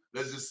Small, so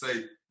let's just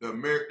say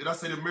did I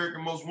say the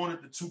American Most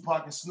Wanted, the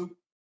Tupac and Snoop?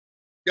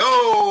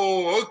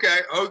 Oh,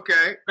 okay.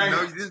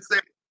 No, you didn't say.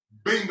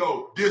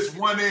 Bingo, this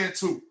 1 and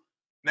 2.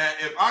 Now,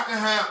 if I can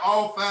have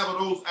all 5 of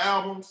those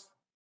albums,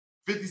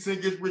 50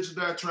 Cent Gets Rich or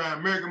Die Trying,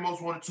 American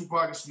Most Wanted,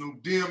 Tupac and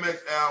Snoop,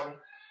 DMX album,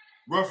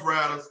 Rough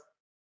Riders,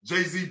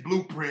 Jay-Z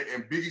Blueprint,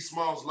 and Biggie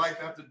Smalls' Life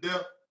After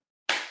Death,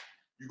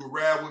 you can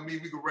ride with me.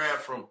 We can ride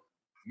from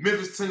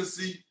Memphis,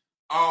 Tennessee,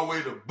 all the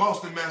way to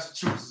Boston,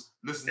 Massachusetts,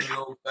 listening to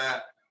those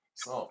 5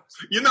 songs.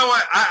 You know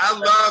what? I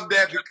love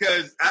that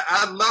because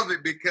I love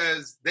it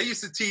because they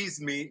used to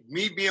tease me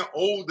being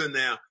older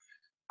now.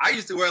 I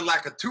used to wear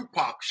like a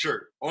Tupac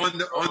shirt on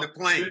the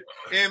plane.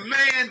 And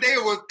man, they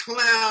would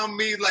clown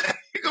me like,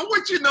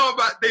 what you know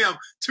about them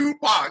Tupac?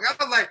 I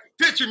was like,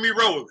 picture me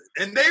rolling.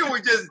 And they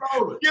would just,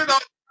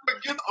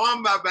 get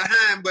on my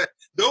behind. But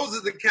those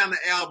are the kind of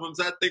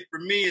albums I think for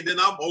me. And then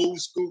I'm old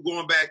school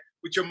going back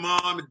with your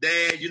mom and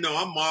dad. You know,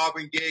 I'm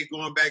Marvin Gaye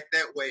going back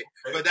that way.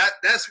 But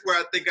that's where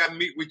I think I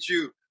meet with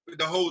you, with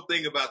the whole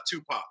thing about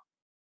Tupac.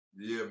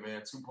 Yeah,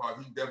 man. Tupac,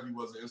 he definitely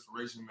was an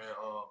inspiration, man,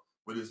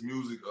 with his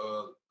music.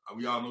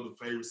 We all know the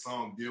favorite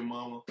song, Dear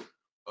Mama.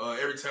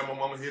 Every time my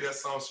mama hear that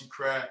song, she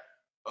cried.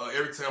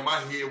 Every time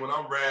I hear it when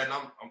I'm riding,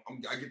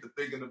 I get to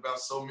thinking about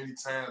so many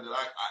times that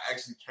I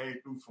actually came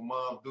through for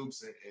Mom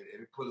Dukes and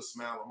it put a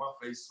smile on my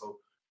face. So,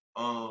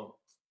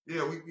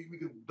 yeah, we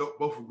could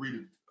both agree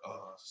to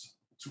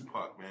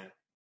Tupac, man.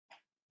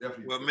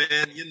 Definitely. Well,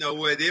 man, you know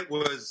what? It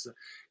was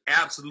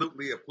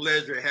absolutely a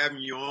pleasure having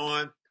you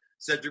on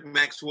Cedric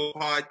Maxwell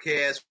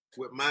podcast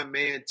with my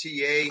man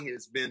TA.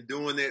 Has been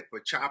doing it for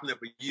chopping it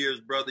for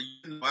years, brother.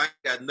 You know I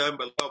got nothing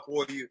but love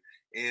for you,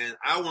 and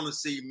I want to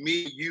see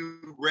me,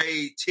 you,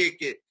 Ray,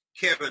 Ticket,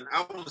 Kevin.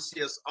 I want to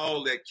see us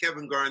all at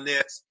Kevin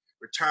Garnett's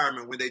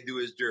retirement when they do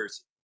his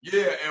jersey.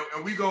 Yeah,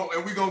 and we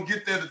gonna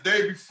get there the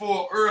day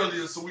before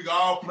earlier so we can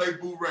all play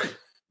Boo Ray.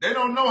 They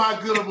don't know how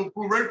good of a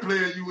Boo Ray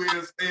player you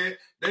is, man.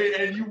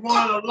 And you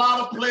won a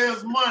lot of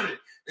players' money,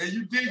 and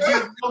you didn't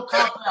give no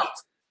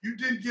cop-outs. You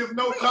didn't give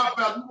no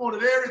cop-outs. You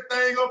wanted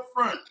everything up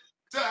front.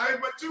 Hey,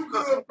 but you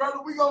good,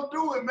 brother. We gonna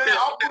do it, man.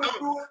 I'm gonna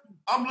do it.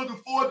 I'm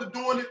looking forward to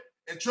doing it.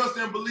 And trust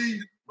and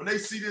believe, when they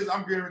see this,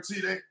 I'm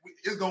guaranteed that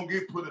it's gonna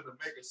get put in the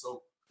making.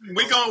 So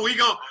we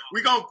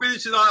gonna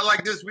finish it out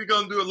like this. We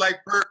gonna do it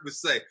like Perk would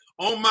say,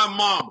 on my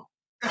mama.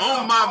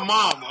 On my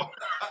mama.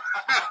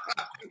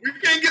 We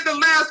can't get the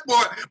last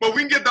part, but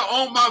we can get the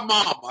on my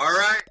mama, all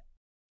right?